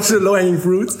 let's go to the low-hanging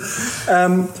fruits.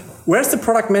 Where's the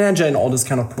product manager in all these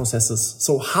kind of processes?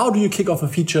 So how do you kick off a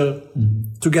feature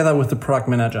together with the product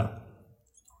manager?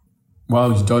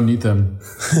 Well, you don't need them.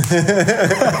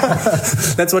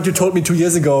 That's what you told me 2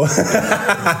 years ago.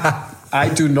 I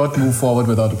do not move forward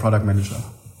without a product manager.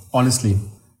 Honestly,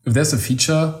 if there's a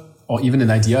feature or even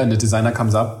an idea and the designer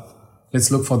comes up, let's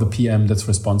look for the PM that's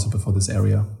responsible for this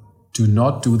area. Do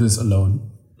not do this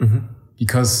alone.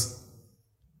 Because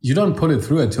you don't pull it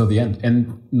through until the end.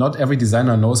 And not every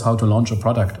designer knows how to launch a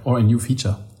product or a new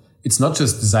feature. It's not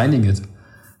just designing it.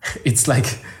 It's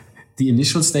the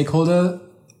initial stakeholder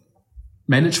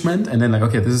management, and then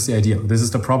okay, this is the idea. This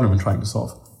is the problem I'm trying to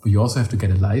solve. But you also have to get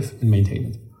it live and maintain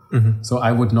it. So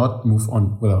I would not move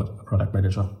on without a product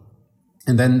manager.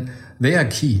 And then they are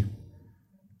key.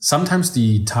 Sometimes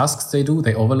the tasks they do,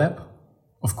 they overlap,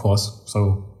 of course.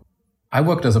 So I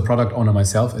worked as a product owner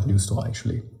myself at NewStore,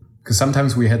 actually, because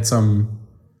sometimes we had some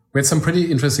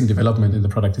pretty interesting development in the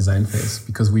product design phase,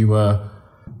 because we were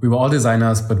we were all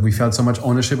designers, but we felt so much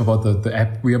ownership about the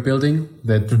app we are building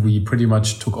that we pretty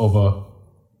much took over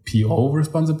PO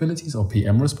responsibilities or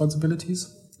PM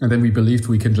responsibilities. And then we believed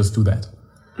we can just do that.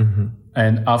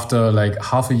 And after like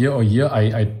half a year or year,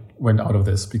 I went out of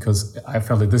this because I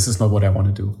felt like this is not what I want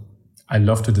to do. I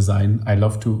love to design. I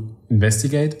love to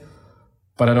investigate,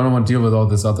 but I don't want to deal with all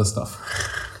this other stuff.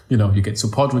 You know, you get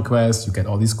support requests, you get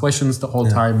all these questions the whole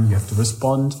time, you have to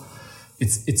respond.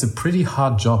 It's a pretty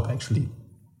hard job, actually.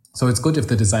 So it's good if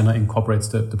the designer incorporates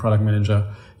the product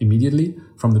manager immediately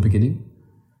from the beginning.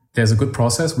 There's a good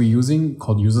process we're using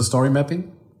called user story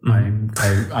mapping.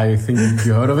 I think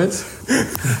you heard of it,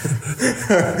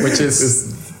 which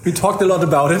is... We talked a lot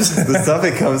about it. This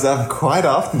topic comes up quite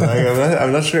often.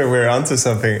 I'm not sure we're onto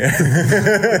something.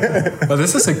 But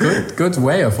this is a good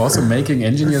way of also making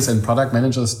engineers and product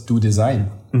managers do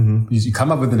design. You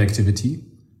come up with an activity.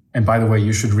 And by the way,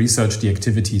 you should research the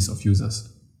activities of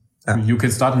users. You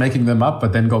can start making them up,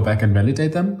 but then go back and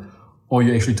validate them. Or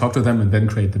you actually talk to them and then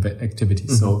create the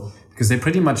activities. So, because they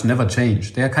pretty much never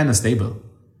change. They are kind of stable.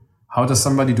 How does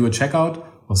somebody do a checkout?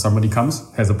 Well, somebody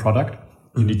comes, has a product.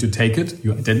 You need to take it,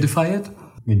 you identify it,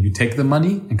 then you take the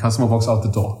money and customer walks out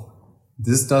the door.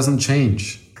 This doesn't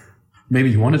change. Maybe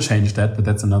you want to change that, but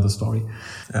that's another story.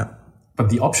 Yeah. But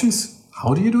the options,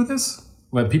 how do you do this?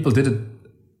 Well, people did it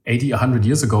 80, 100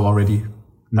 years ago already.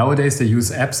 Nowadays, they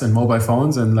use apps and mobile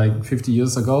phones, and like 50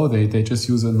 years ago, they just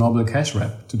use a normal cash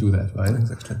wrap to do that, right?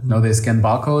 Exactly. Now they scan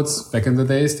barcodes. Back in the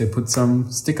days, they put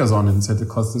some stickers on it and said this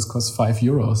costs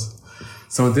 €5.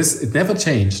 So it never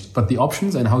changed, but the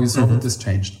options and how you solve this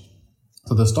changed.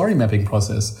 So the story mapping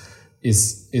process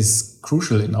is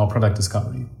crucial in our product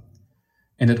discovery.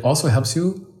 And it also helps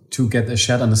you to get a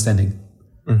shared understanding.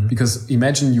 Because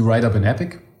imagine you write up an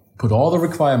epic, put all the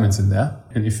requirements in there.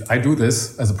 And if I do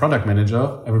this as a product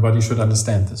manager, everybody should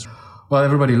understand this. Well,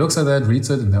 everybody looks at that, reads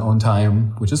it in their own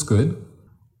time, which is good.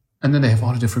 And then they have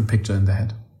all a different picture in their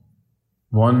head.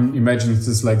 One imagines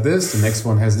this like this, the next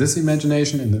one has this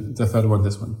imagination, and the third one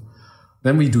this one.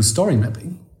 Then we do story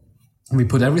mapping. And we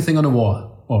put everything on a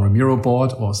wall, or a Miro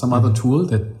board, or some other tool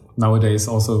that nowadays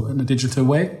also in a digital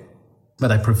way.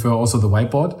 But I prefer also the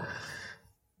whiteboard,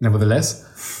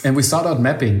 nevertheless. And we start out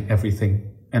mapping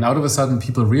everything. And out of a sudden,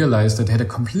 people realize that they had a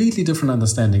completely different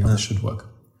understanding of how this should work.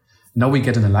 Now we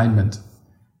get an alignment.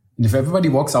 And if everybody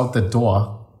walks out that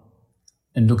door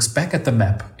and looks back at the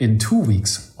map in 2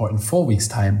 weeks or in 4 weeks'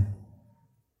 time,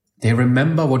 they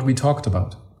remember what we talked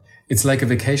about. It's like a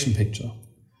vacation picture.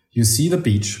 You see the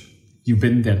beach. You've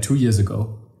been there 2 years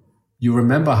ago. You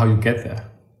remember how you get there.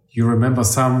 You remember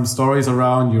some stories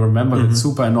around. You remember that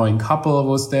super annoying couple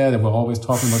was there. They were always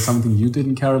talking about something you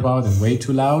didn't care about and way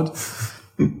too loud.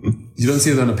 You don't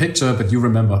see it on a picture, but you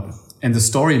remember. And the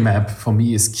story map for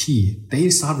me is key. They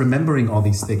start remembering all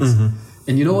these things.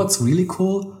 And you know what's really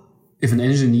cool? If an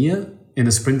engineer in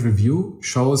a sprint review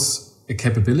shows a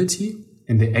capability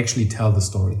and they actually tell the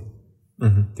story.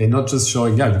 They're not just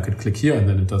showing, you could click here and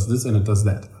then it does this and it does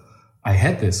that. I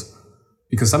had this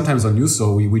because sometimes on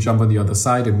Newstore, we jump on the other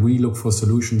side and we look for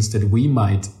solutions that we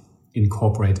might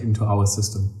incorporate into our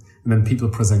system. And then people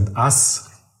present us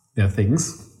their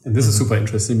things. And this is super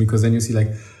interesting because then you see like,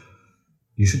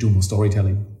 you should do more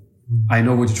storytelling. I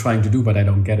know what you're trying to do, but I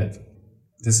don't get it.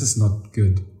 This is not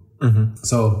good.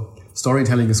 So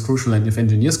storytelling is crucial. And if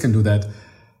engineers can do that,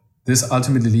 this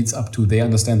ultimately leads up to they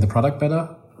understand the product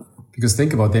better. Because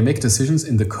think about it, they make decisions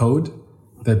in the code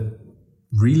that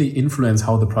really influence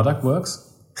how the product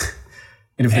works.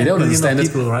 And if they don't understand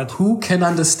it, who can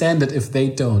understand it if they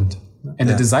don't? And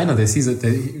the designer, they see that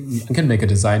I can make a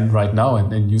design right now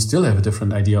and you still have a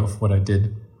different idea of what I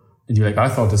did. And you're like, I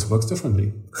thought this works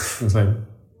differently. It's like,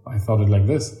 I thought it like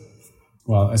this.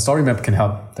 Well, a story map can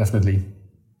help, definitely.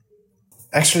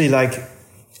 Actually, like,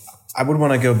 I would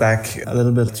want to go back a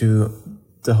little bit to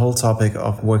the whole topic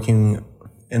of working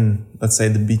in, let's say,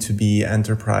 the B2B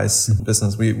enterprise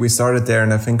business. We started there,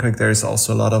 and I think like there's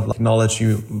also a lot of like, knowledge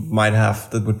you might have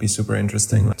that would be super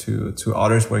interesting to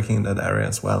others working in that area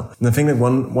as well. And I think that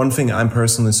one thing I'm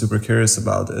personally super curious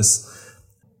about is,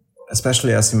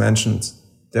 especially as you mentioned,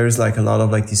 there's like a lot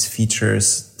of like these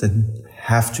features that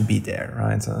have to be there,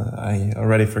 right? I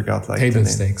already forgot like table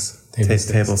stakes.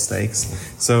 Table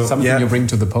stakes. So something you bring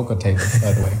to the poker table,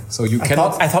 by the way. So you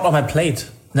cannot. I thought on my plate.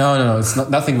 No. It's not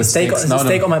nothing with steak. stakes.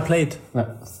 Steak on my plate. No,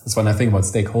 that's when I think about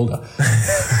stakeholder.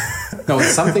 No,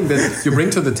 it's something that you bring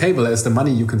to the table as the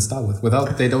money you can start with.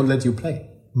 Without, they don't let you play.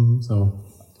 So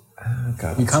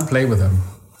you can't play with them.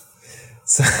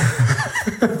 So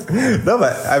no,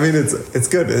 but I mean, it's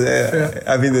good.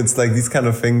 I mean, it's like these kind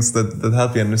of things that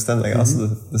help you understand. Like also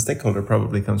the stakeholder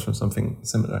probably comes from something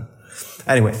similar.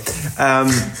 Anyway,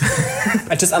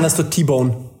 I just understood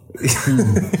T-bone.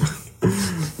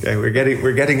 Okay,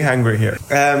 we're getting hungry here.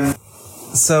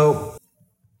 So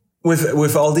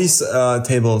with all these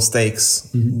table stakes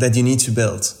that you need to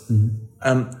build,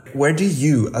 where do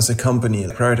you as a company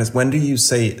prioritize? When do you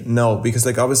say no? Because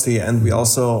like obviously, and we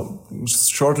also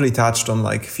shortly touched on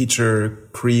like feature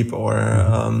creep or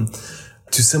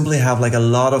to simply have like a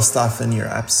lot of stuff in your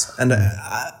apps. And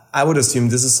I would assume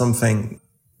this is something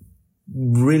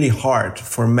really hard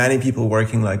for many people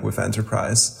working like with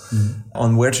enterprise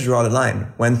on where to draw the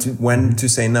line, when to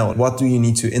say no, what do you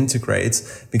need to integrate,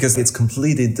 because it's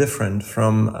completely different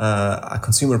from a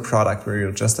consumer product where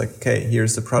you're just like, okay,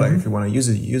 here's the product. If you want to use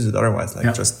it, you use it. Otherwise,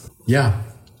 like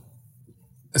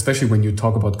especially when you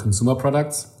talk about consumer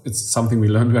products, it's something we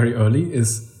learned very early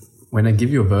is when I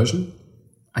give you a version,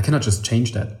 I cannot just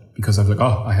change that because I'm like,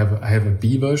 oh, I have a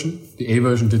B version, the A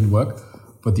version didn't work.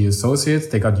 But the associates,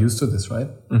 they got used to this, right?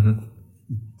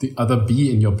 The other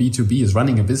B in your B2B is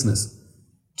running a business.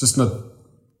 Just not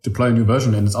deploy a new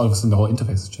version and it's all of a sudden the whole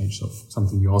interface has changed. So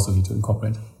something you also need to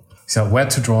incorporate. So where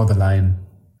to draw the line?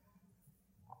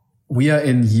 We are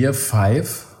in year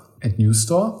 5 at News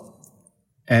Store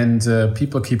and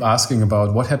people keep asking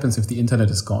about what happens if the internet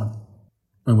is gone.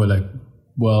 And we're like,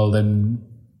 well, then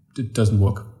it doesn't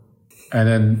work. And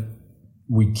then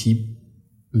we keep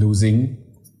losing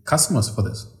customers for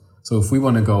this. So if we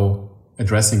want to go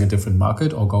addressing a different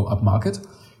market or go up market,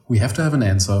 we have to have an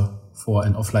answer for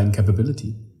an offline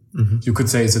capability. You could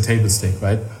say it's a table stake,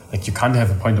 right? Like you can't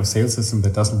have a point of sale system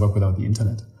that doesn't work without the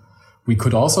internet. We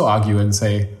could also argue and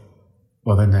say,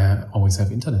 well, then always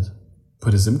have internet.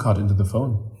 Put a SIM card into the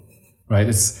phone, right?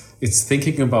 It's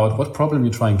thinking about what problem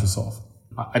you're trying to solve.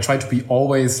 I try to be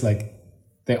always like,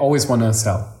 they always want to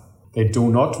sell. They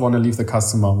do not want to leave the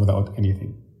customer without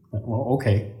anything. Well,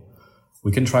 okay,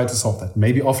 we can try to solve that.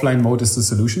 Maybe offline mode is the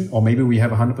solution, or maybe we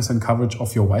have 100% coverage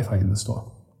of your Wi-Fi in the store.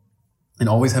 And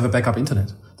always have a backup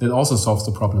internet. That also solves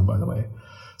the problem, by the way.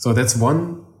 So that's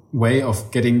one way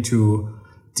of getting to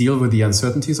deal with the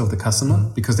uncertainties of the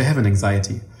customer, because they have an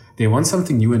anxiety. They want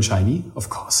something new and shiny, of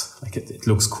course. Like it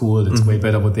looks cool, it's way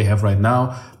better what they have right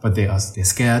now, but they're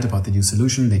scared about the new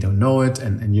solution, they don't know it,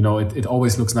 and you know, it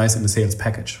always looks nice in the sales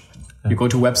package. You go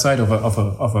to a website of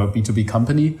a B2B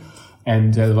company,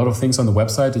 and there are a lot of things on the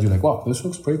website that you're like, wow, this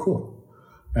looks pretty cool.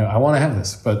 I want to have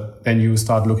this. But then you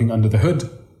start looking under the hood,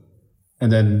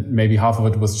 and then maybe half of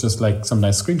it was just like some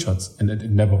nice screenshots, and it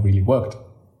never really worked.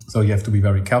 So you have to be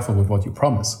very careful with what you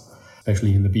promise,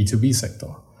 especially in the B2B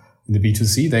sector. In the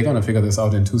B2C, they're going to figure this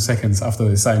out in 2 seconds after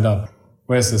they signed up.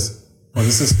 Where's this? Oh,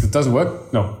 it doesn't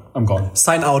work? No, I'm gone.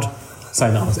 Sign out.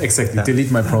 Exactly. Yeah. Delete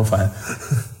my profile.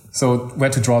 So where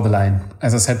to draw the line?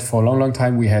 As I said, for a long, long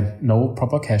time, we had no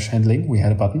proper cache handling. We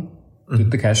had a button,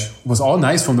 did the cache. It was all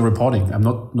nice from the reporting. I'm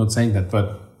not saying that,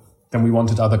 but then we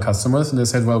wanted other customers and they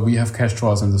said, well, we have cache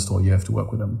drawers in the store. You have to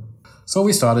work with them. So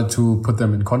we started to put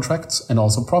them in contracts and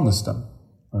also promise them.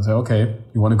 I said, okay,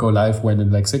 you want to go live when in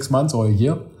like 6 months or a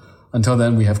year? Until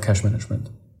then, we have cache management.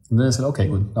 And then I said, okay,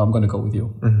 well, now I'm going to go with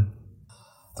you.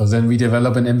 So then we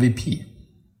develop an MVP.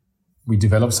 We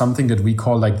develop something that we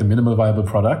call like the minimal viable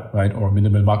product, right? Or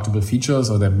minimal marketable features,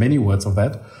 or there are many words of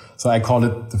that. So I call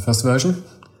it the first version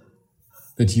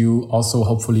that you also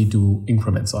hopefully do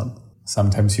increments on.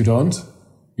 Sometimes you don't.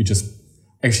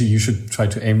 You should try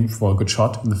to aim for a good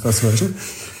shot in the first version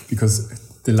because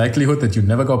the likelihood that you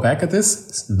never go back at this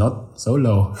is not so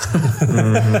low.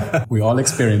 We all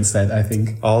experienced that, I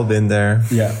think. All been there.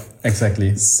 Yeah,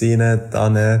 exactly. Seen it,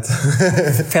 done it.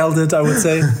 Felt it, I would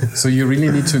say. So you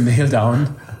really need to nail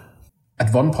down,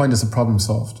 at one point is the problem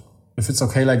solved. If it's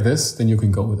okay like this, then you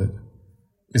can go with it.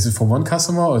 Is it for one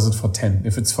customer or is it for 10?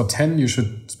 If it's for 10, you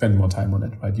should spend more time on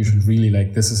it, right? You should really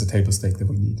this is a table stake that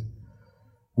we need.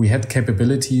 We had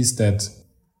capabilities that,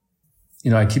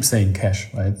 I keep saying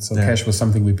cache, right? So cache was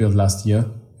something we built last year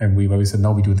and where we said,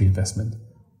 now we do the investment.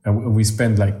 And we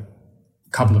spent like a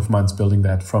couple of months building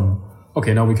that from,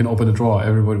 okay, now we can open a drawer.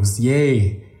 Everybody was,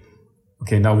 yay.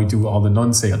 Okay, now we do all the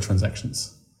non-sale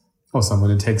transactions. Or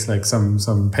someone takes like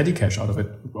some petty cache out of it.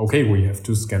 Okay, we have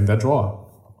to scan that drawer.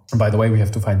 And by the way, we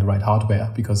have to find the right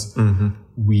hardware because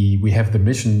we have the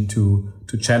mission to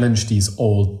challenge these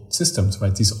old systems,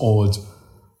 right? These old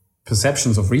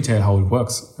perceptions of retail, how it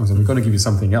works. And so we're going to give you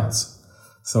something else.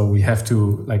 So we have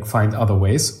to find other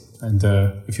ways. And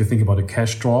if you think about a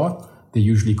cache drawer, they're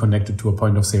usually connected to a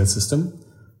point of sale system.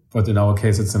 But in our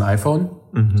case, it's an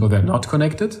iPhone. So they're not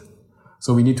connected.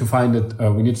 So we need to find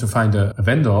a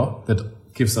vendor that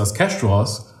gives us cash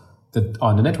draws that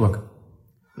are in the network.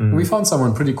 And we found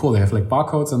someone pretty cool. They have like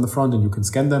barcodes on the front and you can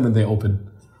scan them and they open.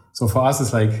 So for us,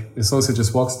 it's like the associate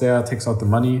just walks there, takes out the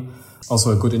money.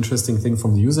 Also a good, interesting thing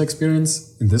from the user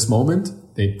experience. In this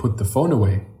moment, they put the phone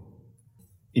away.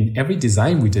 In every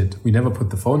design we did, we never put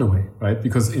the phone away, right?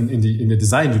 Because in the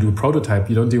design, you do a prototype,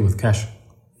 you don't deal with cash.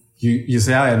 You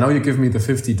say, now you give me the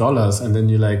 $50, and then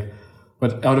you're like,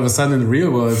 but out of a sudden in the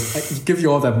real world, I give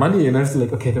you all that money, and I have to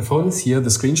like, okay, the phone is here, the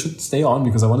screen should stay on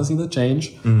because I want to see the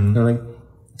change. Mm-hmm. Like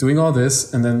doing all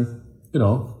this, and then,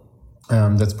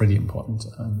 that's pretty important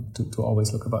to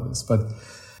always look about this. But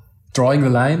drawing the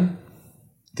line,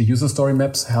 the user story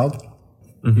maps help.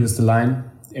 Mm-hmm. Here's the line,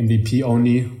 MVP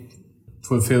only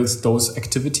fulfills those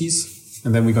activities,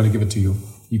 and then we're going to give it to you.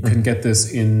 You can get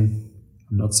this in,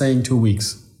 I'm not saying 2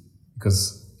 weeks,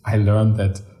 because I learned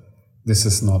that this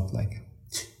is not like,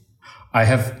 I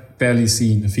have barely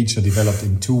seen a feature developed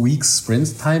in 2 weeks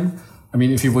sprint time. I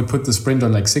mean, if you would put the sprint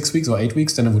on like 6 weeks or 8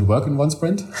 weeks, then it would work in one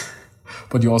sprint.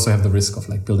 But you also have the risk of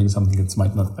like building something that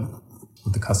might not like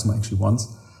what the customer actually wants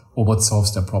or what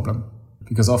solves their problem.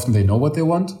 Because often they know what they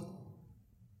want,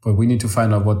 but we need to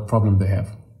find out what problem they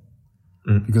have.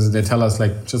 Because they tell us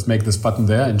like, just make this button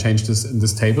there and change this in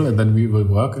this table and then we will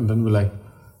work. And then we're like,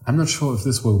 I'm not sure if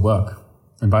this will work.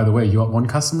 And by the way, you are one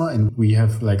customer and we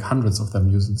have like hundreds of them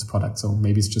using this product. So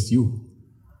maybe it's just you.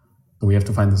 So we have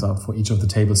to find this out for each of the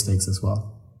table stakes as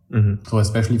well. Mm-hmm. So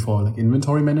especially for like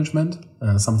inventory management,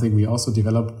 something we also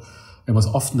developed. It was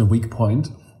often a weak point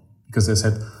because they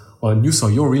said, well,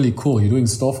 you're really cool. You're doing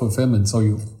store fulfillment.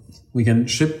 So we can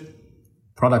ship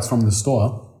products from the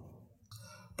store.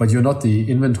 But you're not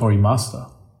the inventory master.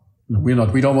 No,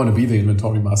 we don't want to be the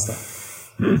inventory master.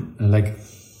 And like,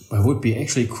 it would be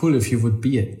actually cool if you would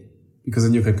be it. Because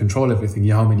then you can control everything.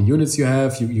 How many units you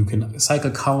have, you can cycle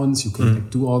counts, you can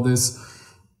do all this.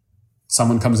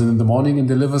 Someone comes in the morning and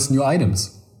delivers new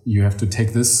items. You have to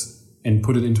take this and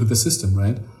put it into the system,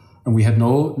 right? And we had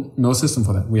no system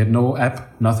for that. We had no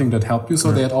app, nothing that helped you.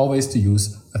 So they had always to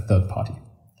use a third party.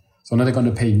 So now they're going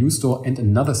to pay a new store and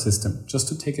another system just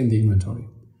to take in the inventory.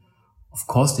 Of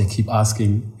course, they keep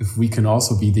asking if we can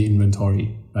also be the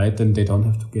inventory, right? Then they don't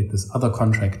have to get this other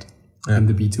contract in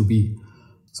the B2B.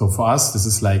 So for us, this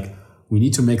is like, we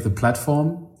need to make the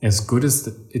platform as good as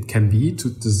it can be to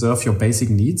deserve your basic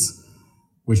needs,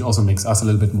 which also makes us a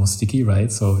little bit more sticky, right?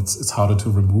 So it's harder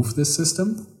to remove this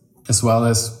system, as well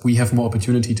as we have more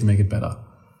opportunity to make it better.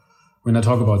 When I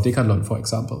talk about Decathlon, for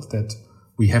example, that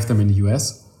we have them in the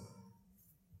US,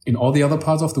 in all the other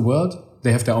parts of the world,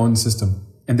 they have their own system.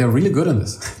 And they're really good in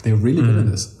this. They're really good in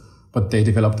this. But they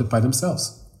developed it by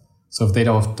themselves. So if they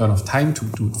don't have time to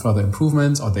do further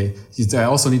improvements, or they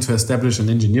also need to establish an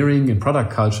engineering and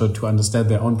product culture to understand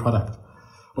their own product.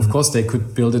 Of course, they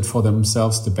could build it for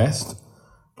themselves the best,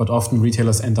 but often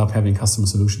retailers end up having custom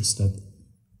solutions that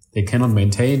they cannot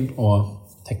maintain, or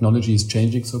technology is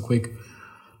changing so quick.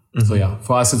 Mm-hmm. So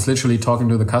for us, it's literally talking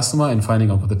to the customer and finding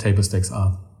out what the table stakes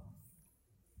are.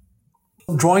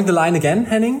 Drawing the line again,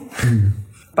 Henning.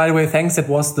 By the way, thanks. That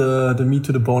was the meat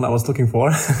to the bone I was looking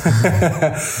for.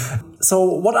 So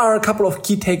what are a couple of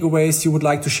key takeaways you would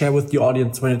like to share with the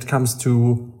audience when it comes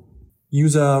to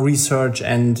user research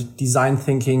and design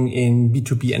thinking in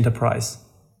B2B enterprise?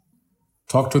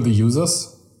 Talk to the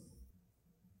users.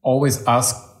 Always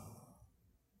ask,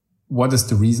 what is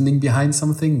the reasoning behind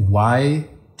something? Why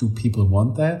do people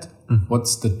want that? Mm-hmm.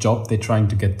 What's the job they're trying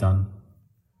to get done?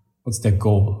 What's their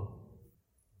goal?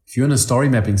 If you're in a story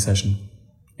mapping session,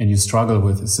 and you struggle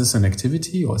with, is this an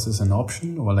activity or is this an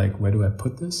option? Or like, where do I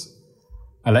put this?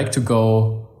 I like to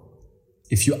go,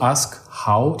 if you ask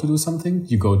how to do something,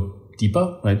 you go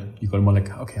deeper, right? You go more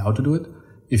like, okay, how to do it?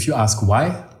 If you ask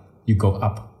why, you go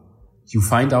up. You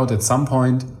find out at some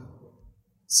point,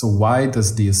 so why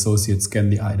does the associate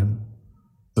scan the item?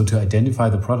 So to identify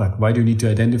the product, why do you need to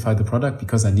identify the product?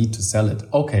 Because I need to sell it.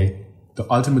 Okay, the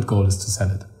ultimate goal is to sell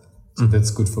it. So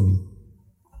that's good for me.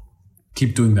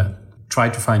 Keep doing that. Try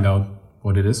to find out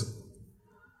what it is.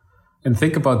 And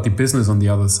think about the business on the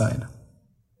other side.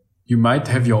 You might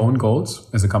have your own goals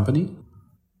as a company,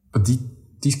 but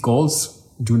these goals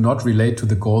do not relate to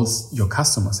the goals your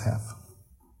customers have.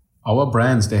 Our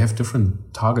brands, they have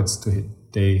different targets to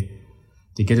hit. They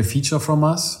get a feature from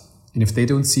us, and if they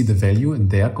don't see the value in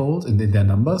their goals and in their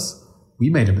numbers, we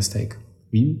made a mistake.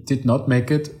 We did not make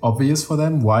it obvious for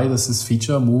them why does this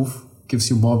feature gives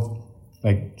you more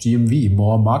like GMV,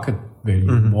 more market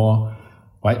value, more.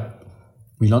 Why?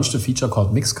 We launched a feature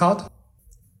called Mix Cart,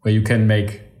 where you can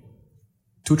make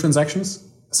 2 transactions,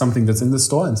 something that's in the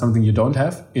store and something you don't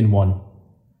have, in one.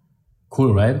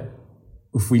 Cool, right?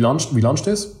 If we launched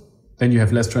this, then you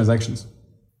have less transactions.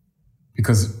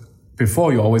 Because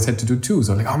before you always had to do two.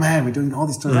 So like, oh man, we're doing all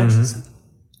these transactions.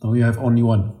 Now you have only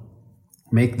one.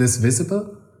 Make this visible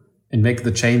and make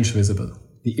the change visible.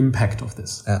 The impact of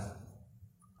this. Yeah.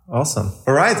 Awesome.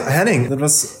 All right, Henning, that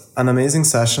was an amazing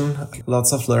session.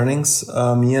 Lots of learnings.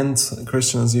 Me and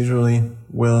Christian, as usually,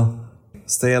 will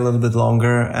stay a little bit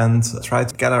longer and try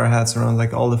to get our heads around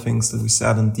like all the things that we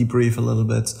said and debrief a little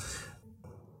bit.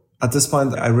 At this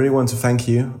point, I really want to thank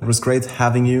you. It was great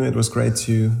having you. It was great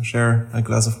to share a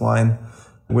glass of wine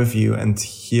with you and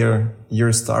hear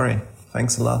your story.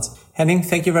 Thanks a lot. Henning,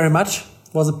 thank you very much.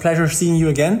 It was a pleasure seeing you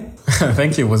again.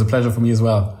 Thank you. It was a pleasure for me as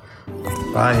well.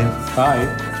 Bye.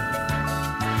 Bye.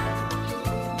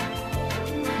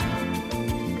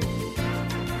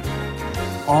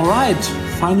 All right,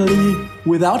 finally,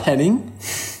 without Henning,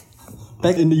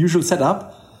 back in the usual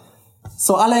setup.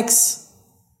 So Alex,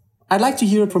 I'd like to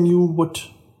hear from you what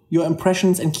your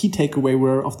impressions and key takeaway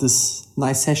were of this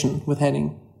nice session with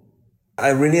Henning. I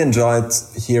really enjoyed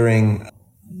hearing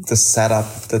the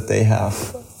setup that they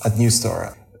have at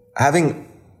Newstore. Having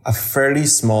a fairly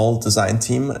small design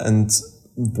team and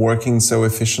working so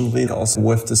efficiently also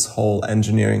with this whole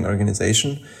engineering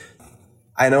organization.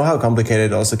 I know how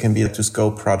complicated it also can be to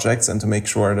scope projects and to make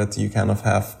sure that you kind of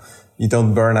you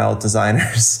don't burn out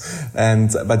designers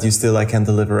but you still can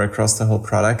deliver across the whole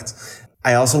product.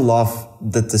 I also love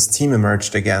that this team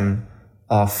emerged again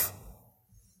of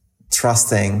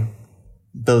trusting,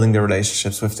 building the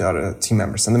relationships with the other team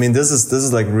members. And I mean, this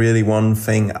is like really one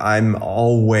thing I'm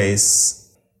always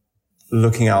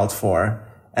looking out for.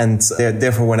 And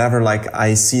therefore, whenever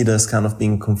I see this kind of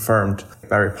being confirmed,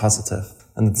 very positive.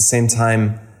 And at the same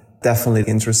time, definitely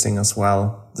interesting as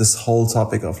well, this whole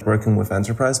topic of working with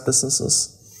enterprise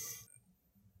businesses,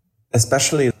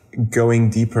 especially going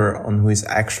deeper on who is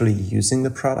actually using the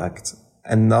product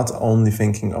and not only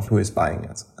thinking of who is buying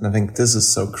it. And I think this is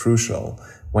so crucial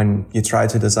when you try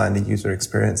to design the user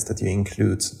experience, that you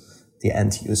include the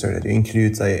end user, that you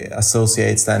include the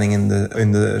associate standing in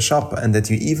the shop, and that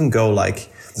you even go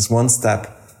this one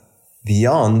step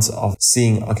beyond of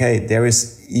seeing, okay, there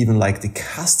is even the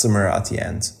customer at the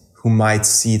end who might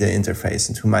see the interface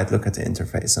and who might look at the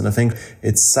interface. And I think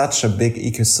it's such a big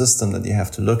ecosystem that you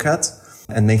have to look at,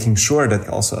 and making sure that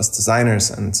also as designers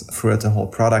and throughout the whole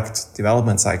product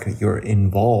development cycle, you're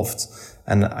involved.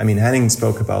 And I mean, Henning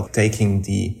spoke about taking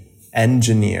the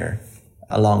engineer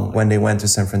along when they went to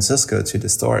San Francisco to the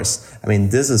stores. I mean,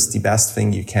 this is the best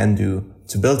thing you can do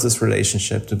to build this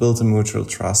relationship, to build a mutual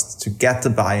trust, to get the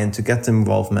buy-in, to get the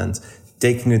involvement,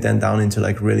 taking it then down into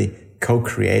really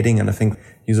co-creating. And I think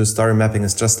user story mapping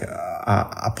is just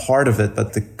a part of it,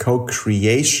 but the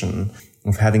co-creation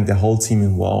of having the whole team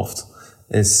involved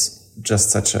is just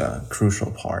such a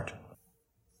crucial part.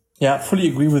 Yeah, fully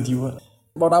agree with you.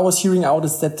 What I was hearing out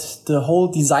is that the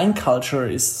whole design culture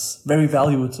is very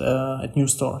valued at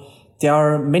Newstore. There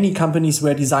are many companies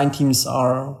where design teams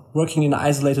are working in an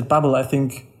isolated bubble. I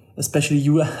think especially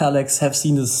you, Alex, have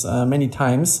seen this many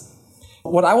times.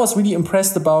 What I was really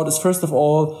impressed about is, first of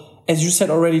all, as you said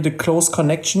already, the close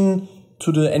connection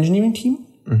to the engineering team,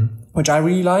 which I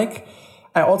really like.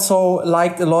 I also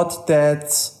liked a lot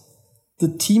that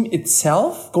the team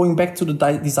itself, going back to the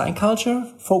design culture,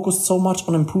 focused so much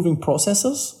on improving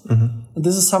processes. And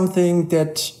this is something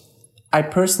that I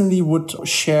personally would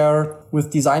share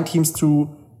with design teams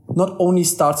to not only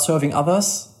start serving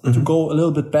others, to go a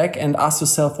little bit back and ask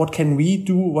yourself, what can we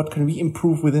do? What can we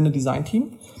improve within the design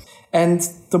team? And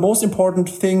the most important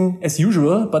thing, as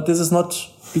usual, but this is not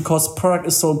because product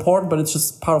is so important, but it's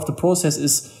just part of the process,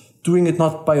 is doing it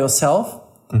not by yourself,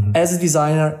 as a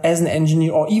designer, as an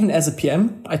engineer, or even as a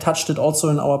PM. I touched it also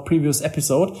in our previous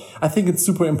episode. I think it's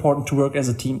super important to work as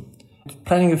a team.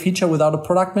 Planning a feature without a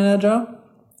product manager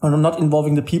or not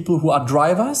involving the people who are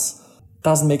drivers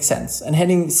doesn't make sense. And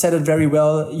Henning said it very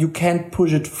well. You can't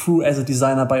push it through as a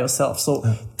designer by yourself. So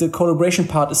the collaboration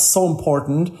part is so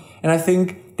important. And I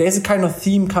think there's a kind of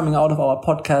theme coming out of our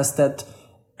podcast that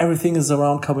everything is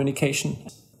around communication.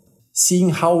 Seeing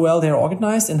how well they're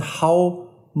organized and how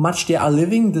much they are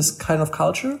living this kind of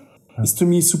culture is, to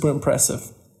me, super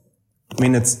impressive. I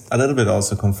mean, it's a little bit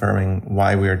also confirming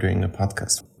why we are doing the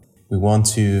podcast. We want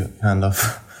to kind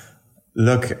of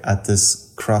look at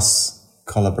this cross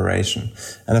collaboration.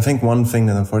 And I think one thing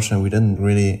that unfortunately we didn't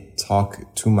really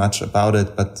talk too much about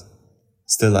it, but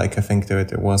still, I think there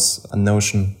was a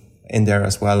notion in there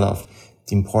as well of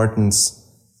the importance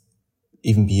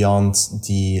even beyond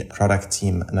the product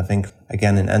team. And I think,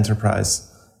 again, in enterprise,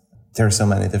 there are so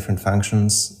many different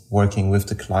functions working with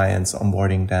the clients,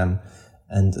 onboarding them.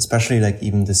 And especially like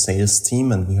even the sales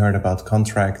team. And we heard about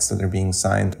contracts that are being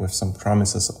signed with some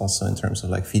promises also in terms of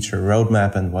like feature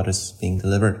roadmap and what is being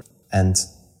delivered. And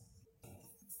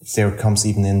there comes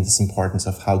even in this importance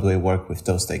of how do I work with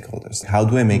those stakeholders? How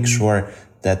do I make sure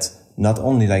that not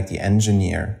only like the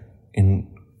engineer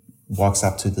walks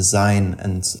up to design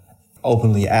and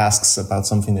openly asks about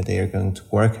something that they are going to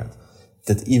work at,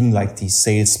 that even like the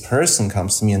salesperson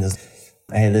comes to me and says,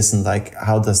 hey, listen, like,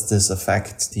 how does this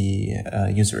affect the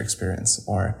user experience?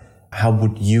 Or how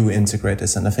would you integrate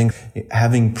this? And I think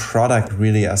having product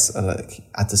really as like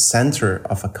at the center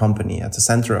of a company, at the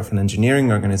center of an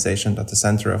engineering organization, at the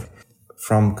center of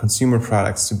from consumer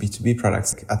products to B2B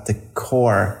products, at the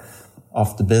core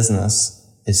of the business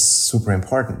is super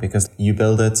important, because you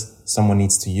build it, someone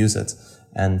needs to use it.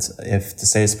 And if the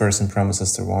salesperson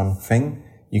promises the wrong thing,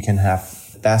 you can have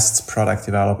best product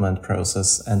development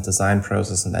process and design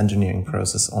process and engineering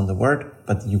process on the word,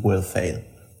 but you will fail.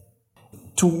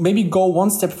 To maybe go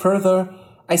one step further,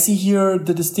 I see here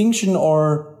the distinction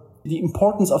or the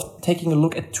importance of taking a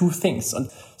look at two things.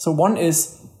 And so one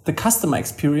is the customer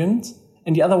experience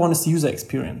and the other one is the user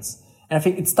experience. And I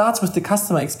think it starts with the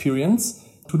customer experience,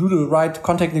 to do the right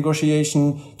contact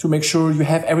negotiation, to make sure you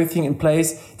have everything in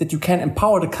place that you can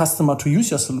empower the customer to use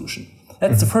your solution.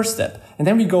 That's the first step. And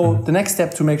then we go the next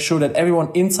step to make sure that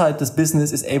everyone inside this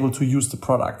business is able to use the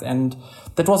product. And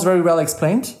that was very well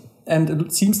explained. And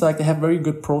it seems like they have very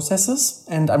good processes.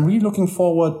 And I'm really looking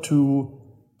forward to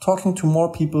talking to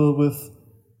more people with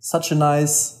such a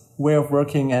nice way of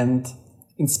working and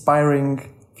inspiring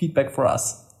feedback for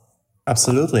us.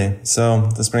 Absolutely.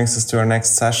 So this brings us to our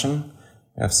next session.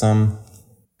 We have some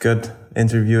good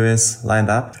interviewers lined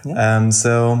up. Yeah.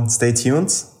 So stay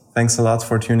tuned. Thanks a lot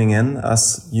for tuning in.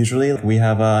 As usually, we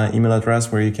have an email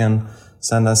address where you can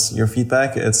send us your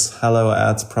feedback. It's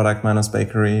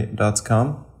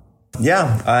hello@product-bakery.com.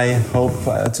 Yeah, I hope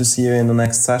to see you in the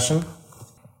next session.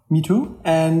 Me too.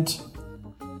 And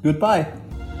goodbye.